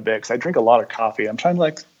quite a bit because I drink a lot of coffee. I'm trying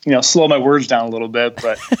to slow my words down a little bit,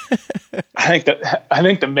 but I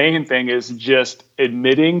think the main thing is just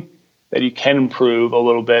admitting that you can improve a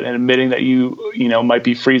little bit, and admitting that you might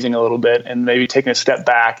be freezing a little bit, and maybe taking a step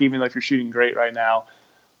back, even though if you're shooting great right now.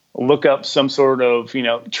 Look up some sort of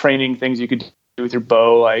training things you could do with your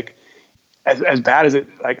bow. Like as bad as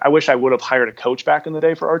it, like I wish I would have hired a coach back in the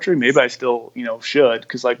day for archery. Maybe I still should,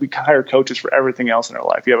 because like we hire coaches for everything else in our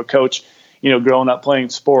life. You have a coach growing up playing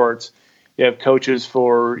sports. You have coaches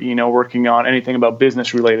for working on anything about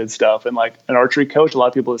business related stuff. And like an archery coach, a lot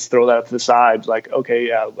of people just throw that up to the side, like, okay,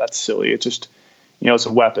 yeah, that's silly. It's just it's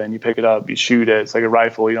a weapon. You pick it up, you shoot it. It's like a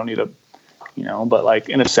rifle. You don't need a but like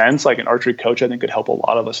in a sense, like an archery coach, I think could help a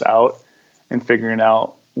lot of us out in figuring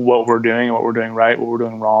out what we're doing and what we're doing right, what we're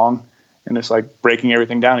doing wrong, and just like breaking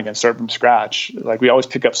everything down again, start from scratch. Like we always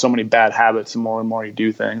pick up so many bad habits the more and more you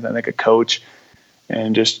do things. I think a coach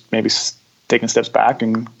and just maybe taking steps back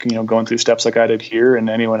and going through steps like I did here, and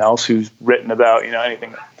anyone else who's written about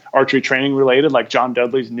anything archery training related, like John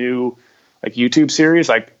Dudley's new like YouTube series,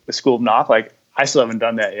 like the School of Knock, like I still haven't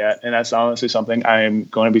done that yet. And that's honestly something I am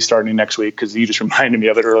going to be starting next week, because you just reminded me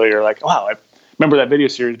of it earlier. Like, wow, I remember that video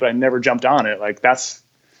series, but I never jumped on it. Like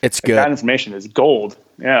it's good. That information is gold.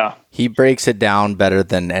 Yeah. He breaks it down better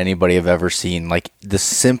than anybody I've ever seen. Like the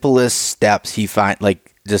simplest steps he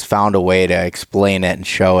just found a way to explain it and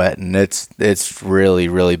show it. And it's really,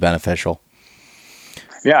 really beneficial.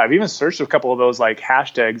 Yeah. I've even searched a couple of those like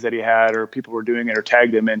hashtags that he had, or people were doing it or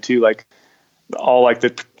tagged him into, like all like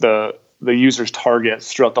the users'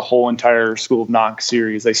 targets throughout the whole entire School of Knock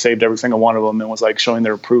series. They saved every single one of them and was like showing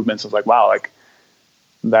their improvements. I was like, wow, like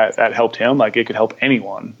that helped him. Like it could help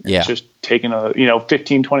anyone. Yeah. It's just taking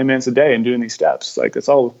 15, 20 minutes a day and doing these steps. Like that's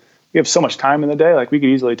all. We have so much time in the day. Like we could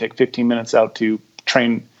easily take 15 minutes out to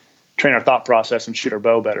train our thought process and shoot our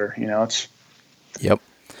bow better. It's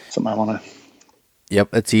something I want to. Yep.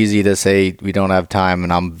 It's easy to say we don't have time,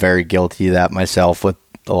 and I'm very guilty of that myself with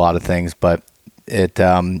a lot of things, but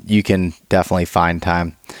you can definitely find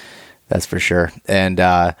time. That's for sure. And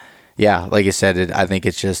like I said, I think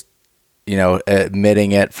it's just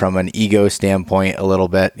admitting it from an ego standpoint a little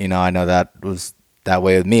bit. I know that was that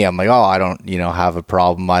way with me. I'm like, oh, I don't have a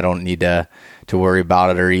problem. I don't need to worry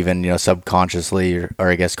about it, or even subconsciously or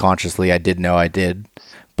I guess consciously I did know I did.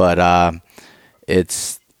 But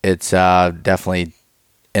it's definitely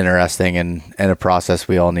interesting and a process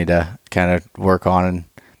we all need to kind of work on and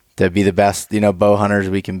to be the best, bow hunters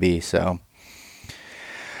we can be. So,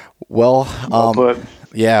 well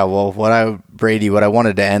yeah, well, Brady, what I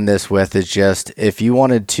wanted to end this with is just if you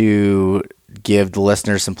wanted to give the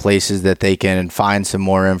listeners some places that they can find some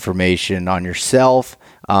more information on yourself,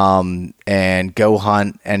 and go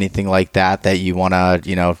hunt, anything like that you want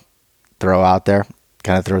to, throw out there,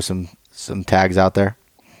 kind of throw some tags out there.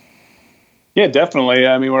 Yeah, definitely.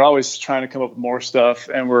 I mean, we're always trying to come up with more stuff,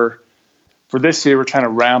 and for this year, we're trying to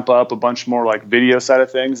ramp up a bunch more like video side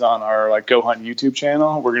of things on our like Go Hunt YouTube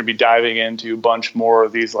channel. We're going to be diving into a bunch more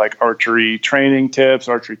of these like archery training tips,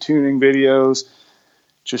 archery tuning videos,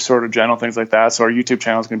 just sort of general things like that. So our YouTube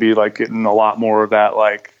channel is going to be like getting a lot more of that,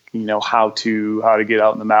 like, how to get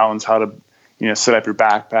out in the mountains, how to, set up your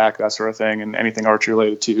backpack, that sort of thing, and anything archery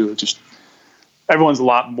related to. Just everyone's a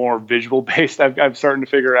lot more visual based. I'm starting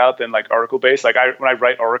to figure out than like article based. Like when I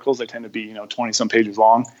write articles, they tend to be 20 some pages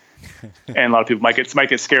long. And a lot of people might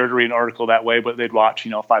get scared to read an article that way, but they'd watch, a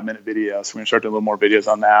 5-minute video. So we're going to start doing a little more videos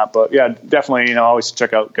on that. But yeah, definitely, always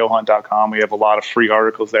check out gohunt.com. We have a lot of free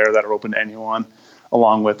articles there that are open to anyone,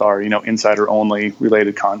 along with our, insider only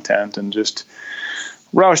related content. And just,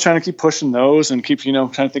 we're always trying to keep pushing those and keep,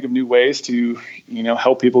 trying to think of new ways to,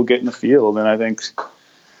 help people get in the field. And I think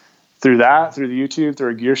through the YouTube, through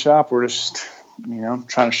our gear shop, we're just,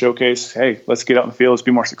 trying to showcase, hey, let's get out in the field, let's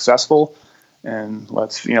be more successful. And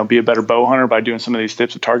let's, be a better bow hunter by doing some of these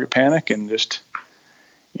tips of target panic, and just,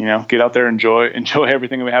 get out there, enjoy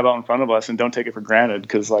everything we have out in front of us, and don't take it for granted.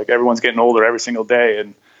 Cause like everyone's getting older every single day.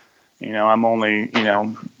 And, I'm only,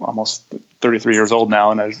 almost 33 years old now.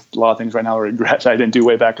 And there's a lot of things right now I regret I didn't do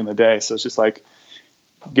way back in the day. So it's just like,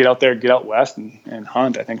 get out there, get out west and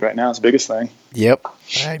hunt. I think right now is the biggest thing. Yep.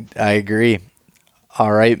 I agree.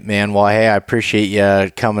 All right, man. Well, hey, I appreciate you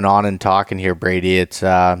coming on and talking here, Brady. It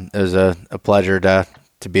was a pleasure to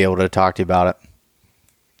be able to talk to you about it.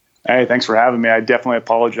 Hey, thanks for having me. I definitely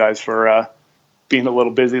apologize for being a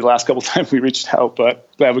little busy the last couple times we reached out, but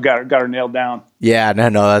glad we got her nailed down. Yeah, no,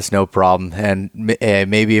 that's no problem. And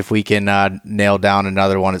maybe if we can nail down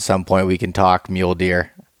another one at some point, we can talk mule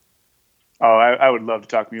deer. Oh, I would love to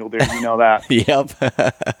talk mule deer. You know that.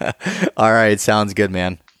 Yep. All right. Sounds good,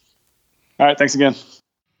 man. All right. Thanks again.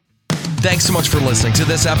 Thanks so much for listening to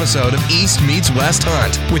this episode of East Meets West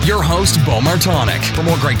Hunt with your host, Bo Martonic. For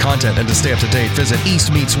more great content and to stay up to date, visit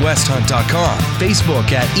eastmeetswesthunt.com,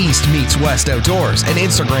 Facebook at East Meets West Outdoors, and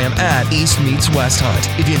Instagram at East Meets West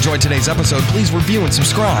Hunt. If you enjoyed today's episode, please review and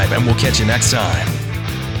subscribe, and we'll catch you next time.